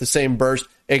same lift, the same burst,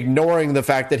 ignoring the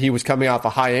fact that he was coming off a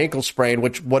high ankle sprain,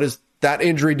 which what does that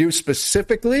injury do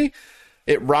specifically?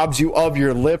 It robs you of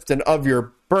your lift and of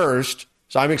your burst.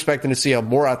 So I'm expecting to see a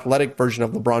more athletic version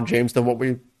of LeBron James than what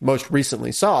we most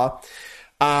recently saw.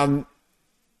 And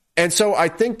so I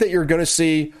think that you're going to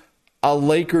see a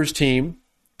Lakers team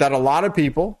that a lot of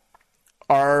people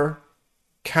are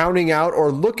counting out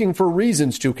or looking for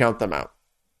reasons to count them out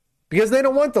because they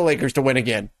don't want the Lakers to win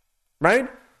again, right?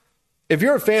 If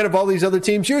you're a fan of all these other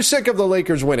teams, you're sick of the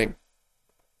Lakers winning.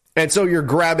 And so you're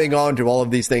grabbing onto all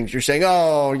of these things. You're saying,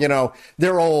 oh,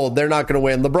 they're old. They're not going to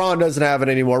win. LeBron doesn't have it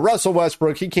anymore. Russell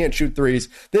Westbrook, he can't shoot threes.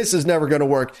 This is never going to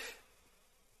work.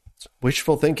 It's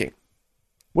wishful thinking.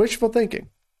 Wishful thinking.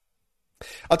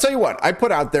 I'll tell you what. I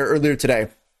put out there earlier today.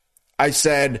 I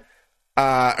said,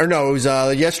 it was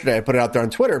yesterday. I put it out there on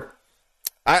Twitter.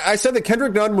 I said that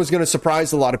Kendrick Nunn was going to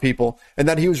surprise a lot of people and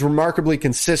that he was remarkably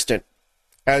consistent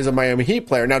as a Miami Heat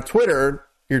player. Now, Twitter,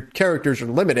 your characters are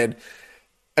limited.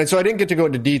 And so I didn't get to go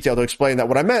into detail to explain that.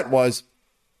 What I meant was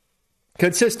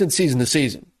consistent season to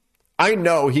season. I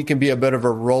know he can be a bit of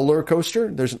a roller coaster.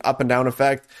 There's an up and down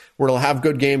effect where he'll have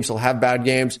good games, he'll have bad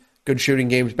games, good shooting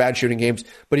games, bad shooting games.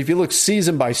 But if you look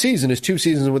season by season, his 2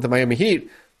 seasons with the Miami Heat,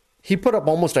 he put up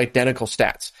almost identical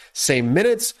stats. Same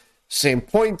minutes, same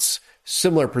points,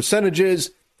 similar percentages.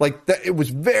 Like that, it was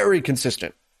very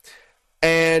consistent.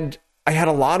 And I had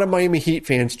a lot of Miami Heat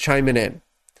fans chiming in,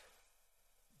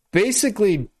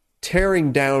 basically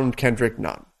tearing down Kendrick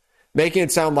Nunn, making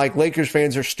it sound like Lakers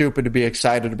fans are stupid to be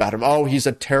excited about him. Oh, he's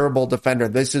a terrible defender.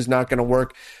 This is not going to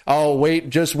work. Oh,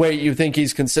 just wait. You think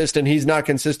he's consistent. He's not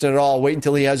consistent at all. Wait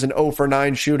until he has an 0 for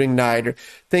 9 shooting night or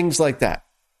things like that.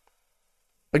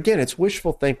 Again, it's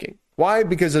wishful thinking. Why?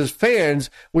 Because as fans,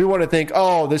 we want to think,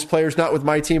 oh, this player's not with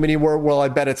my team anymore. Well, I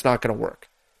bet it's not going to work.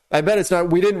 I bet it's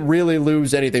not. We didn't really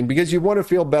lose anything because you want to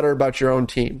feel better about your own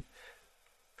team.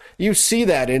 You see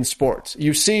that in sports.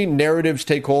 You see narratives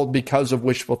take hold because of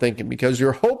wishful thinking, because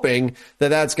you're hoping that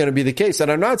that's going to be the case.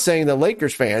 And I'm not saying that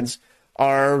Lakers fans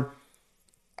are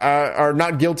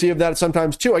not guilty of that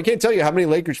sometimes too. I can't tell you how many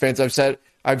Lakers fans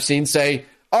I've seen say,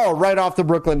 oh, right off the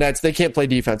Brooklyn Nets, they can't play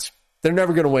defense. They're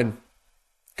never going to win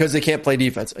because they can't play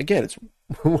defense. Again, it's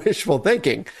wishful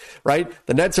thinking, right?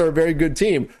 The Nets are a very good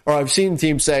team. Or I've seen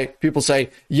people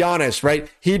say, Giannis, right?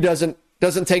 He doesn't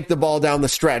take the ball down the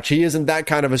stretch. He isn't that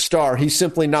kind of a star. He's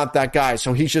simply not that guy,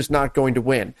 so he's just not going to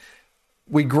win.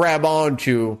 We grab on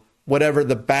to whatever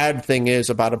the bad thing is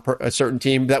about a certain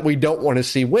team that we don't want to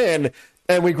see win,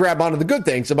 and we grab onto the good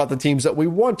things about the teams that we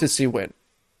want to see win.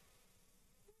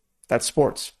 That's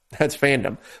sports. That's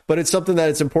fandom. But it's something that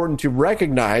it's important to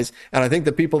recognize, and I think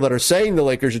the people that are saying the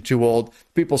Lakers are too old,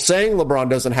 people saying LeBron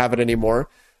doesn't have it anymore,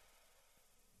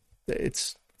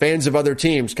 it's fans of other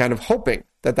teams kind of hoping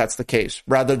that that's the case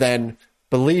rather than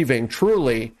believing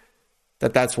truly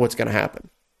that that's what's going to happen.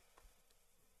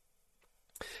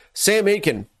 Sam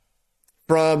Aiken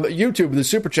from YouTube, the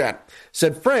super chat,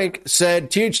 said, Frank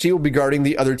said THT will be guarding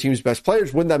the other team's best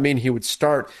players. Wouldn't that mean he would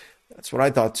start? That's what I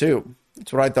thought too.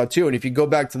 And if you go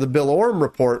back to the Bill Orm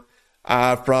report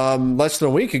from less than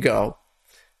a week ago,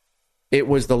 it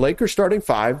was the Lakers starting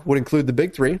 5, would include the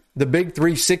big 3. The big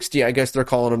 360, I guess they're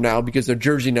calling them now because their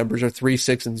jersey numbers are 3,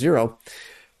 6, and 0.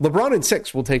 LeBron in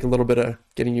 6 will take a little bit of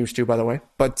getting used to, by the way.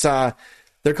 But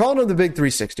they're calling them the big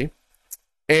 360.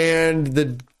 And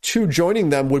the 2 joining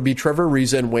them would be Trevor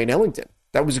Ariza and Wayne Ellington.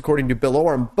 That was according to Bill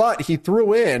Orm. But he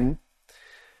threw in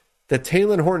that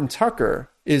Talen Horton-Tucker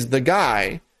is the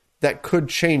guy that could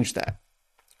change that.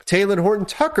 Talen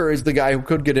Horton-Tucker is the guy who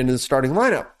could get into the starting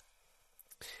lineup.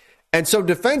 And so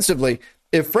defensively,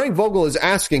 if Frank Vogel is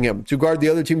asking him to guard the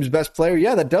other team's best player,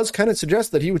 yeah, that does kind of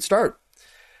suggest that he would start.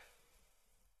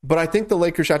 But I think the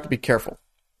Lakers have to be careful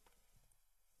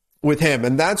with him,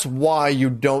 and that's why you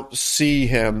don't see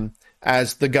him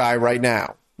as the guy right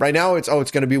now. Right now, it's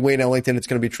going to be Wayne Ellington, it's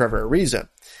going to be Trevor Ariza.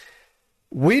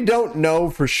 We don't know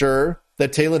for sure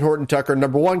that Talen Horton-Tucker,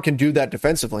 number one, can do that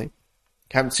defensively.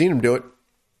 Haven't seen him do it.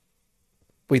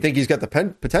 We think he's got the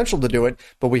potential to do it,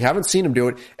 but we haven't seen him do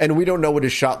it, and we don't know what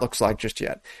his shot looks like just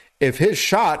yet. If his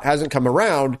shot hasn't come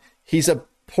around, he's a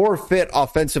poor fit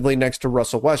offensively next to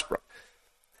Russell Westbrook.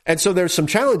 And so there's some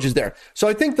challenges there. So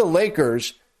I think the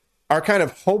Lakers are kind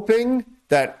of hoping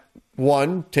that,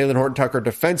 one, Talen Horton-Tucker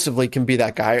defensively can be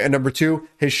that guy, and number two,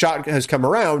 his shot has come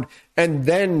around, and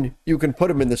then you can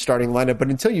put him in the starting lineup. But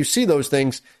until you see those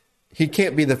things, he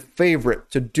can't be the favorite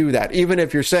to do that, even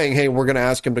if you're saying, hey, we're going to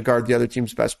ask him to guard the other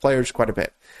team's best players quite a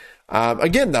bit.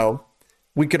 Again, though,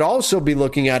 we could also be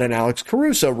looking at an Alex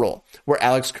Caruso role, where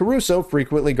Alex Caruso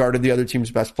frequently guarded the other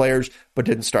team's best players but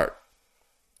didn't start.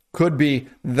 Could be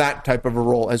that type of a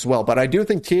role as well. But I do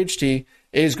think THT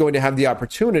is going to have the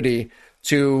opportunity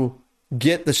to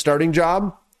get the starting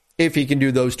job if he can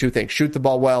do those two things, shoot the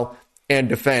ball well and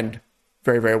defend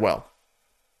very, very well.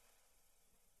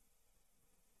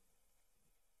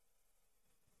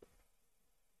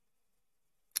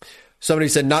 Somebody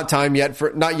said not yet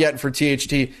for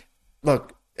THT.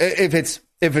 Look, if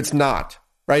it's not,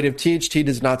 right? If THT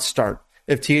does not start,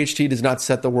 if THT does not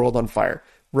set the world on fire,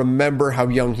 remember how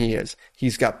young he is.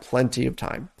 He's got plenty of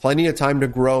time to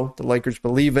grow. The Lakers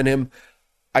believe in him.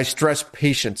 I stress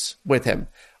patience with him.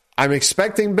 I'm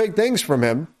expecting big things from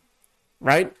him,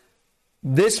 right?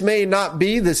 This may not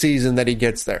be the season that he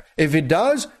gets there. If it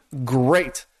does,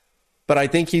 great. But I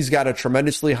think he's got a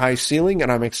tremendously high ceiling,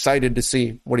 and I'm excited to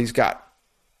see what he's got.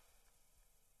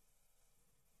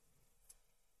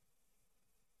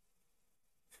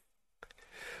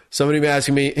 Somebody be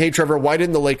asking me, hey, Trevor, why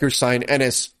didn't the Lakers sign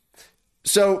Ennis?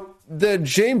 So the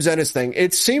James Ennis thing,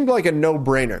 it seemed like a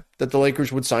no-brainer that the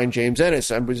Lakers would sign James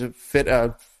Ennis. And was it fit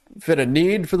a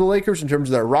need for the Lakers in terms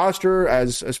of their roster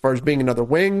as far as being another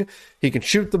wing? He can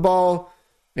shoot the ball.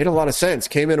 Made a lot of sense.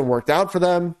 Came in and worked out for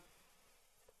them.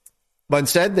 But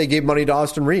instead, they gave money to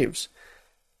Austin Reeves.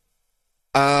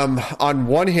 On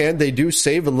one hand, they do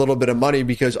save a little bit of money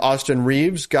because Austin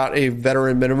Reeves got a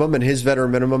veteran minimum, and his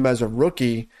veteran minimum as a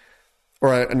rookie,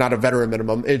 not a veteran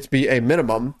minimum, it's be a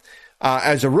minimum,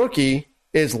 as a rookie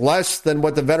is less than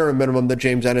what the veteran minimum that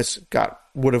James Ennis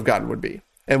would have gotten would be.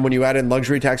 And when you add in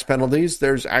luxury tax penalties,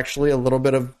 there's actually a little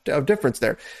bit of difference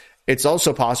there. It's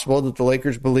also possible that the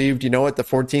Lakers believed, the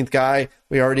 14th guy,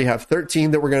 we already have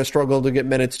 13 that we're going to struggle to get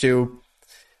minutes to.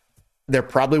 There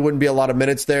probably wouldn't be a lot of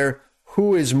minutes there.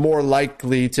 Who is more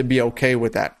likely to be okay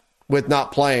with that, with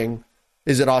not playing?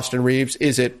 Is it Austin Reeves?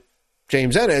 Is it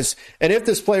James Ennis? And if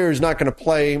this player is not going to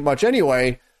play much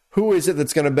anyway, who is it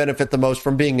that's going to benefit the most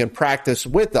from being in practice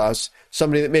with us?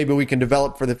 Somebody that maybe we can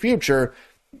develop for the future.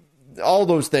 All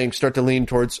those things start to lean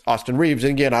towards Austin Reeves.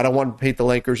 And again, I don't want to paint the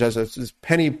Lakers as a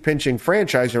penny-pinching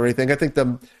franchise or anything. I think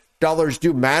the dollars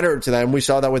do matter to them. We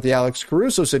saw that with the Alex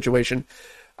Caruso situation.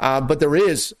 But there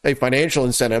is a financial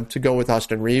incentive to go with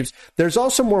Austin Reeves. There's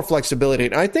also more flexibility,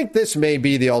 and I think this may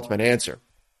be the ultimate answer.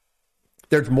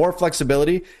 There's more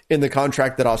flexibility in the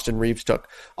contract that Austin Reeves took.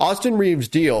 Austin Reeves'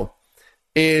 deal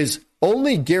is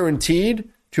only guaranteed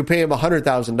to pay him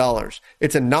 $100,000.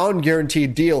 It's a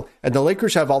non-guaranteed deal, and the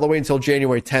Lakers have all the way until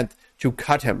January 10th to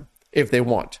cut him if they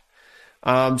want.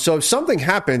 So if something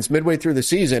happens midway through the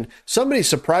season, somebody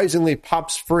surprisingly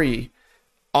pops free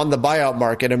on the buyout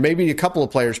market, and maybe a couple of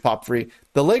players pop free,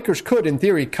 the Lakers could, in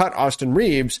theory, cut Austin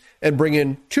Reeves and bring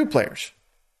in two players.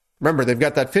 Remember, they've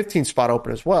got that 15th spot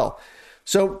open as well.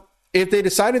 So if they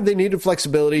decided they needed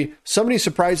flexibility, somebody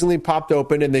surprisingly popped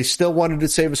open, and they still wanted to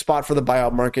save a spot for the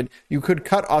buyout market, you could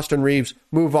cut Austin Reeves,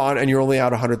 move on, and you're only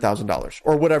out $100,000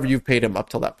 or whatever you've paid him up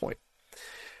till that point.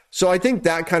 So I think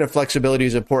that kind of flexibility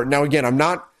is important. Now, again,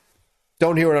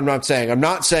 don't hear what I'm not saying. I'm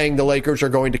not saying the Lakers are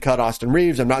going to cut Austin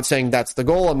Reeves. I'm not saying that's the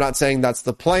goal. I'm not saying that's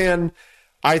the plan.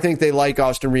 I think they like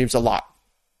Austin Reeves a lot.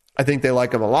 I think they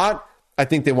like him a lot. I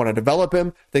think they want to develop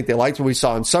him. I think they liked what we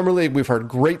saw in Summer League. We've heard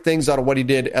great things out of what he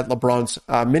did at LeBron's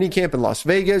minicamp in Las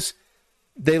Vegas.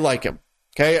 They like him.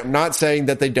 Okay, I'm not saying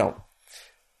that they don't.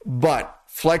 But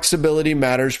flexibility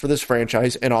matters for this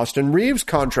franchise, and Austin Reeves'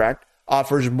 contract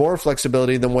offers more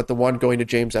flexibility than what the one going to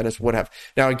James Ennis would have.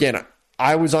 Now, again,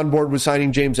 I was on board with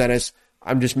signing James Ennis.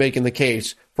 I'm just making the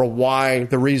case for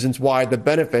the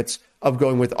benefits of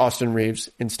going with Austin Reeves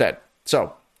instead.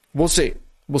 So we'll see.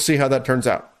 We'll see how that turns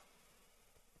out.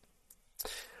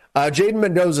 Jaden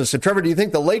Mendoza said, Trevor, do you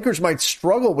think the Lakers might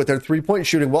struggle with their three-point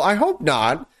shooting? Well, I hope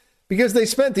not, because they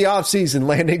spent the offseason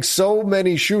landing so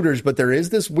many shooters, but there is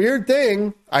this weird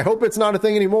thing, I hope it's not a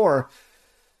thing anymore,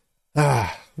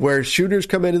 where shooters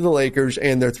come into the Lakers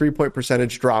and their three-point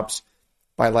percentage drops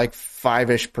by like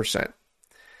 5-ish%.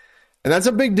 And that's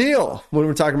a big deal when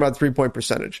we're talking about three-point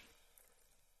percentage.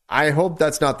 I hope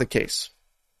that's not the case.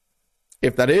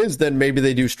 If that is, then maybe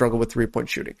they do struggle with three-point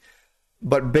shooting.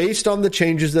 But based on the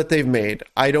changes that they've made,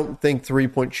 I don't think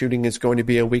three-point shooting is going to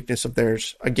be a weakness of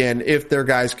theirs. Again, if their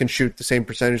guys can shoot the same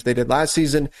percentage they did last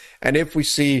season, and if we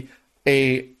see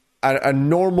a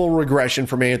normal regression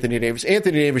from Anthony Davis.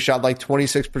 Anthony Davis shot like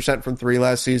 26% from three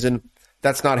last season.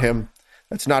 That's not him.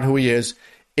 That's not who he is.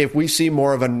 If we see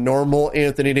more of a normal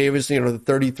Anthony Davis, the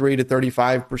 33 to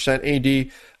 35%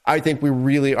 AD, I think we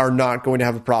really are not going to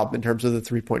have a problem in terms of the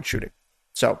three-point shooting.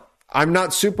 So I'm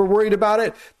not super worried about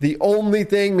it. The only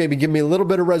thing, maybe give me a little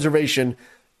bit of reservation,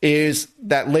 is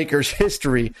that Lakers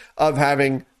history of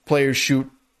having players shoot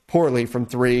poorly from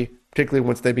three, particularly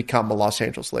once they become a Los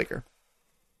Angeles Laker.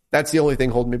 That's the only thing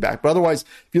holding me back. But otherwise,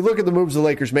 if you look at the moves the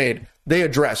Lakers made, they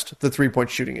addressed the three-point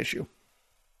shooting issue.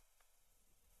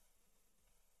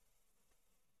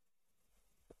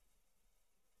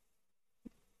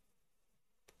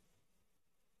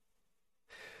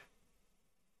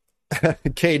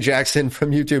 Kay Jackson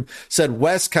from YouTube said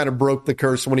Wes kind of broke the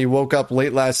curse when he woke up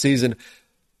late last season.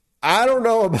 I don't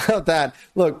know about that.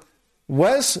 Look,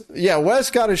 Wes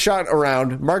got a shot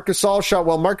around. Marc Gasol shot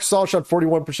well. Marc Gasol shot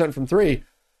 41% from three,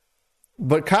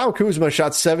 but Kyle Kuzma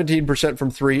shot 17%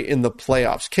 from three in the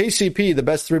playoffs. KCP, the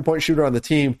best three-point shooter on the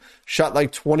team, shot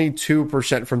like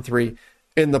 22% from three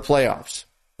in the playoffs.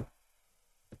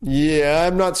 Yeah,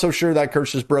 I'm not so sure that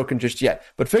curse is broken just yet.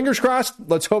 But fingers crossed,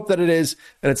 let's hope that it is,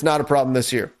 and it's not a problem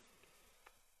this year.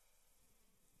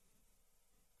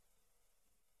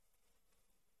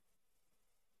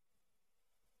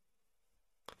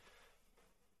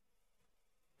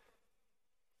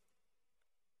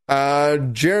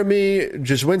 Jeremy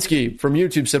Jaswinski from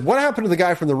YouTube said, what happened to the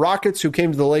guy from the Rockets who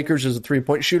came to the Lakers as a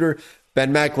three-point shooter?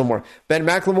 Ben McLemore. Ben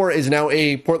McLemore is now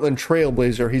a Portland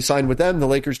Trailblazer. He signed with them. The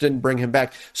Lakers didn't bring him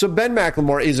back. So Ben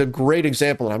McLemore is a great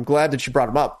example, and I'm glad that you brought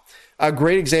him up. A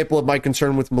great example of my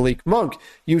concern with Malik Monk.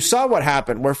 You saw what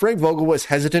happened, where Frank Vogel was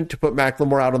hesitant to put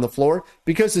McLemore out on the floor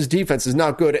because his defense is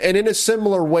not good. And in a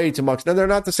similar way to Monk's, now they're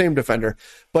not the same defender,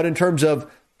 but in terms of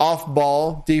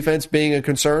off-ball defense being a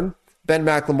concern, Ben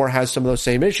McLemore has some of those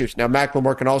same issues. Now,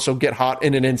 McLemore can also get hot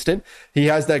in an instant. He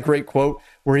has that great quote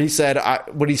where he said,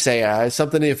 what did he say?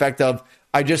 Something to the effect of,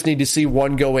 I just need to see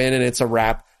one go in and it's a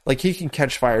wrap. Like, he can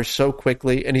catch fire so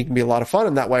quickly and he can be a lot of fun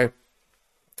in that way.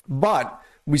 But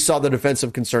we saw the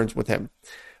defensive concerns with him.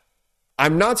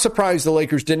 I'm not surprised the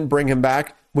Lakers didn't bring him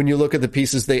back when you look at the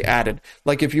pieces they added.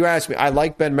 Like, if you ask me, I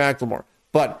like Ben McLemore,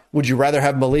 but would you rather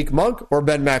have Malik Monk or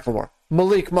Ben McLemore?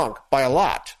 Malik Monk, by a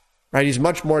lot. Right, he's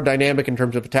much more dynamic in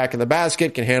terms of attacking the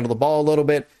basket, can handle the ball a little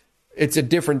bit. It's a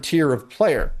different tier of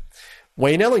player.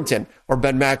 Wayne Ellington or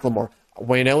Ben McLemore.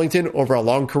 Wayne Ellington, over a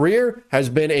long career, has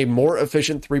been a more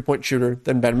efficient three-point shooter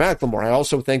than Ben McLemore. I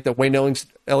also think that Wayne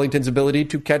Ellington's ability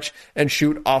to catch and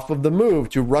shoot off of the move,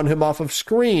 to run him off of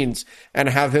screens and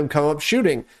have him come up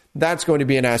shooting, that's going to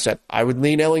be an asset. I would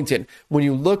lean Ellington. When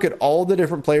you look at all the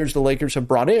different players the Lakers have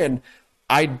brought in,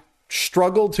 I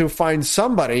struggle to find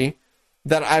somebody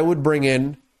that I would bring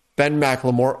in Ben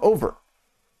McLemore over.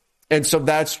 And so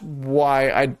that's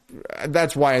why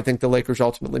I think the Lakers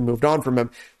ultimately moved on from him.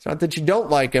 It's not that you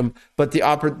don't like him, but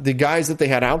the guys that they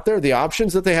had out there, the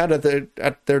options that they had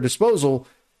at their disposal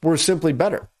were simply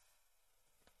better.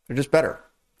 They're just better.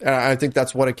 And I think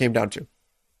that's what it came down to.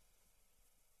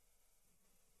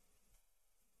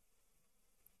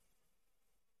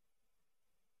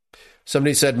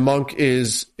 Somebody said Monk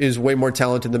is way more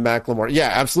talented than McLemore. Yeah,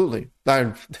 absolutely.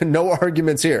 No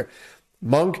arguments here.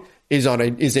 Monk is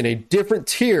in a different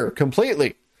tier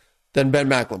completely than Ben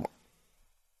McLemore.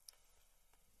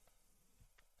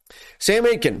 Sam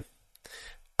Aiken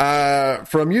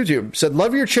from YouTube said,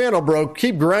 love your channel, bro.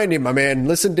 Keep grinding, my man.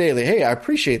 Listen daily. Hey, I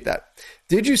appreciate that.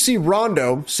 Did you see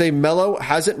Rondo say Melo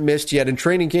hasn't missed yet in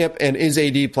training camp and is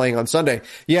AD playing on Sunday?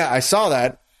 Yeah, I saw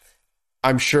that.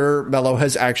 I'm sure Melo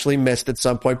has actually missed at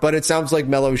some point, but it sounds like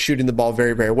Melo is shooting the ball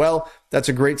very, very well. That's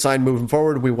a great sign moving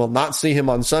forward. We will not see him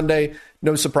on Sunday.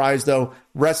 No surprise, though.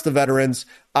 Rest the veterans.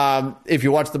 If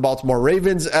you watch the Baltimore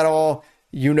Ravens at all,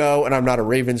 you know, and I'm not a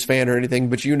Ravens fan or anything,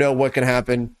 but you know what can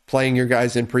happen playing your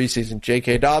guys in preseason.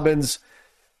 J.K. Dobbins,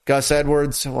 Gus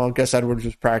Edwards. Well, Gus Edwards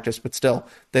was practice, but still,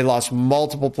 they lost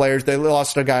multiple players. They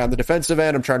lost a guy on the defensive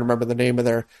end. I'm trying to remember the name of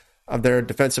their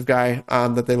defensive guy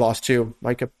that they lost to.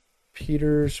 Micah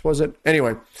Peters, was it?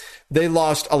 Anyway, they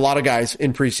lost a lot of guys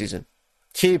in preseason,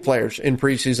 key players in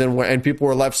preseason, and people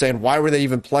were left saying, why were they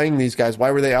even playing these guys?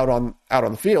 Why were they out on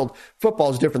the field?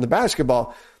 Football is different than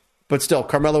basketball, but still,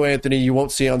 Carmelo Anthony you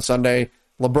won't see on Sunday.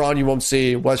 LeBron you won't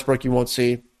see. Westbrook you won't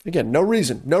see. Again, no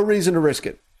reason to risk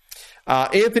it.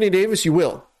 Anthony Davis you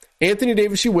will.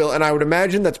 And I would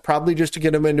imagine that's probably just to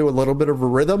get him into a little bit of a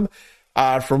rhythm.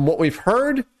 From what we've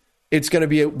heard, it's going to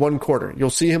be one quarter. You'll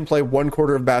see him play one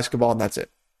quarter of basketball, and that's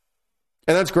it.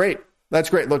 And that's great.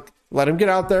 Look, let him get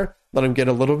out there. Let him get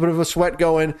a little bit of a sweat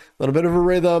going, a little bit of a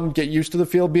rhythm, get used to the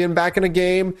field being back in a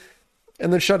game,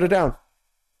 and then shut it down.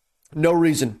 No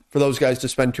reason for those guys to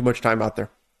spend too much time out there.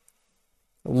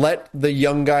 Let the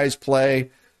young guys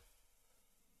play.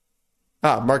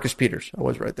 Marcus Peters. I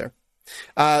was right there.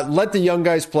 Let the young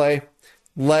guys play.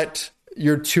 Let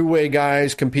your two-way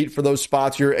guys compete for those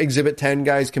spots. Your Exhibit 10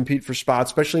 guys compete for spots,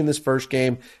 especially in this first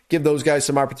game. Give those guys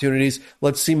some opportunities.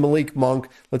 Let's see Malik Monk.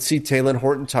 Let's see Talen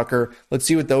Horton-Tucker. Let's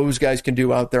see what those guys can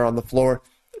do out there on the floor.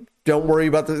 Don't worry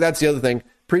about that's the other thing.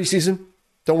 Preseason,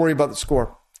 don't worry about the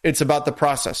score. It's about the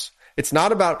process. It's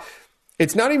not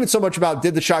even so much about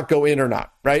did the shot go in or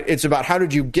not, right? It's about how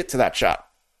did you get to that shot.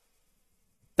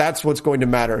 That's what's going to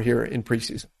matter here in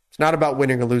preseason. It's not about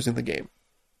winning or losing the game.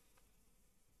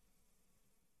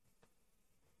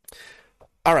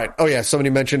 All right. Oh, yeah. Somebody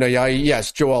mentioned Ayayi.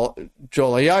 Yes, Joel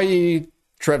Ayayi,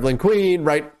 Trevlin Queen,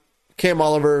 right? Cam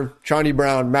Oliver, Chauncey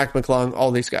Brown, Mac McClung,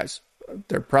 all these guys.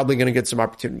 They're probably going to get some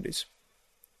opportunities.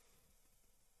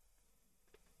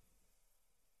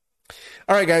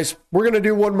 All right, guys. We're going to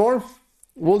do one more.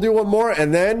 We'll do one more,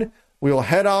 and then we'll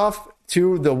head off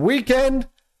to the weekend.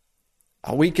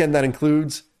 A weekend that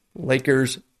includes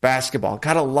Lakers basketball.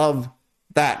 Gotta love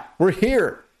that. We're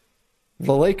here.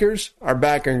 The Lakers are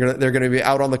back, and they're going to be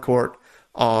out on the court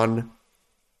on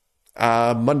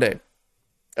Monday.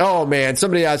 Oh, man.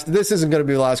 Somebody asked, this isn't going to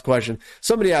be the last question.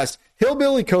 Somebody asked,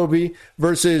 Hillbilly Kobe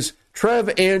versus Trev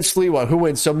and Sliwa. Who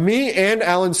wins? So me and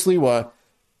Alan Sliwa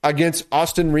against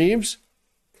Austin Reeves.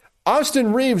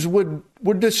 Austin Reeves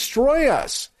would destroy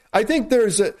us. I think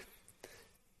there's a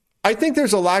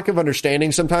lack of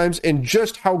understanding sometimes in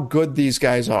just how good these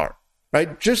guys are.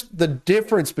 Right? Just the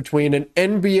difference between an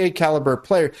NBA caliber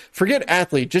player, forget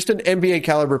athlete, just an NBA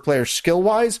caliber player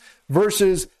skill-wise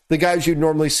versus the guys you'd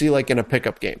normally see like in a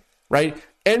pickup game, right?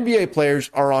 NBA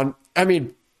players are on,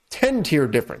 10-tier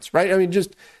difference, right?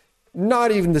 Just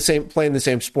not even the same, playing the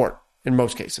same sport in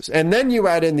most cases. And then you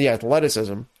add in the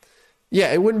athleticism.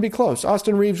 Yeah, it wouldn't be close.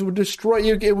 Austin Reeves would destroy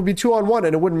you. It would be 2-on-1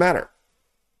 and it wouldn't matter,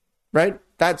 right?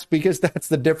 That's because that's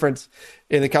the difference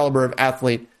in the caliber of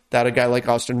athlete that a guy like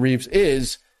Austin Reeves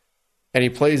is, and he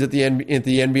plays at the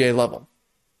NBA level.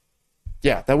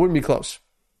 Yeah, that wouldn't be close.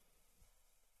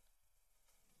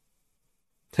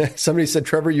 Somebody said,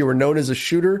 Trevor, you were known as a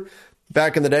shooter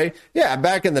back in the day. Yeah,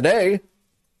 back in the day.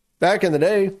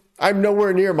 I'm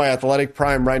nowhere near my athletic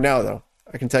prime right now, though.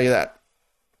 I can tell you that.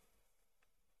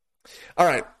 All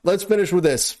right, let's finish with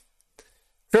this.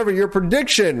 Trevor, your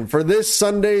prediction for this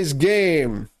Sunday's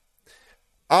game.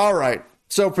 All right.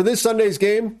 So for this Sunday's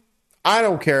game, I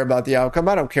don't care about the outcome.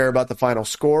 I don't care about the final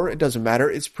score. It doesn't matter.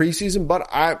 It's preseason, but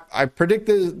I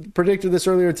predicted this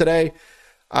earlier today.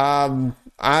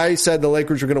 I said the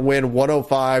Lakers are going to win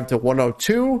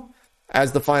 105-102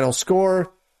 as the final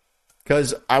score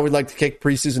because I would like to kick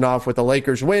preseason off with the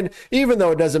Lakers win. Even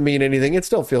though it doesn't mean anything, it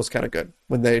still feels kind of good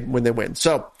when they win.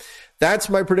 So that's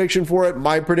my prediction for it.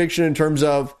 My prediction in terms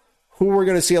of who we're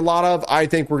going to see a lot of, I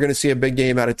think we're going to see a big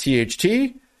game out of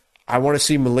THT. I want to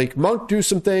see Malik Monk do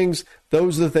some things.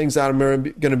 Those are the things that I'm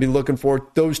going to be looking for.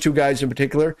 Those two guys in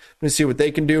particular. I'm going to see what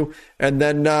they can do. And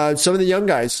then some of the young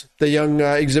guys, the young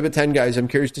Exhibit 10 guys, I'm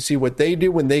curious to see what they do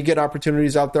when they get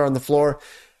opportunities out there on the floor.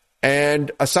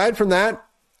 And aside from that,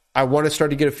 I want to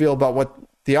start to get a feel about what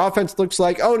the offense looks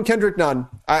like. Oh, and Kendrick Nunn.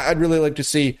 I'd really like to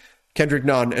see Kendrick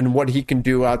Nunn and what he can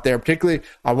do out there. Particularly,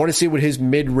 I want to see what his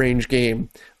mid-range game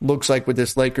looks like with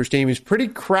this Lakers team. He's pretty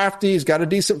crafty. He's got a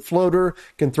decent floater,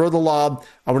 can throw the lob.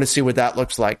 I want to see what that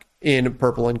looks like in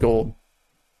purple and gold.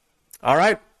 All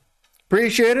right.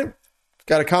 Appreciate it.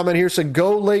 Got a comment here. Said,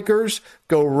 go Lakers,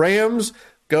 go Rams,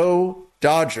 go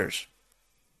Dodgers.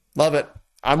 Love it.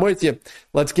 I'm with you.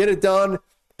 Let's get it done.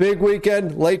 Big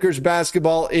weekend. Lakers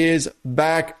basketball is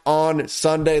back on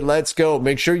Sunday. Let's go.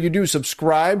 Make sure you do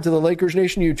subscribe to the Lakers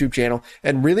Nation YouTube channel.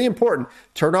 And really important,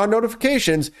 turn on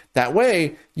notifications. That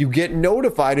way you get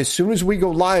notified as soon as we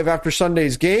go live after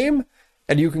Sunday's game.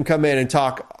 And you can come in and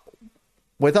talk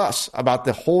with us about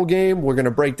the whole game. We're going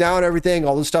to break down everything,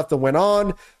 all the stuff that went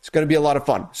on. It's going to be a lot of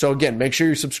fun. So again, make sure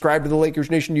you subscribe to the Lakers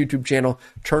Nation YouTube channel.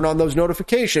 Turn on those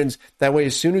notifications. That way,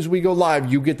 as soon as we go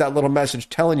live, you get that little message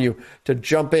telling you to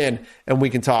jump in and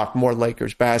we can talk more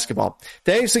Lakers basketball.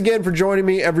 Thanks again for joining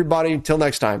me, everybody. Until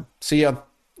next time, see ya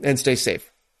and stay safe.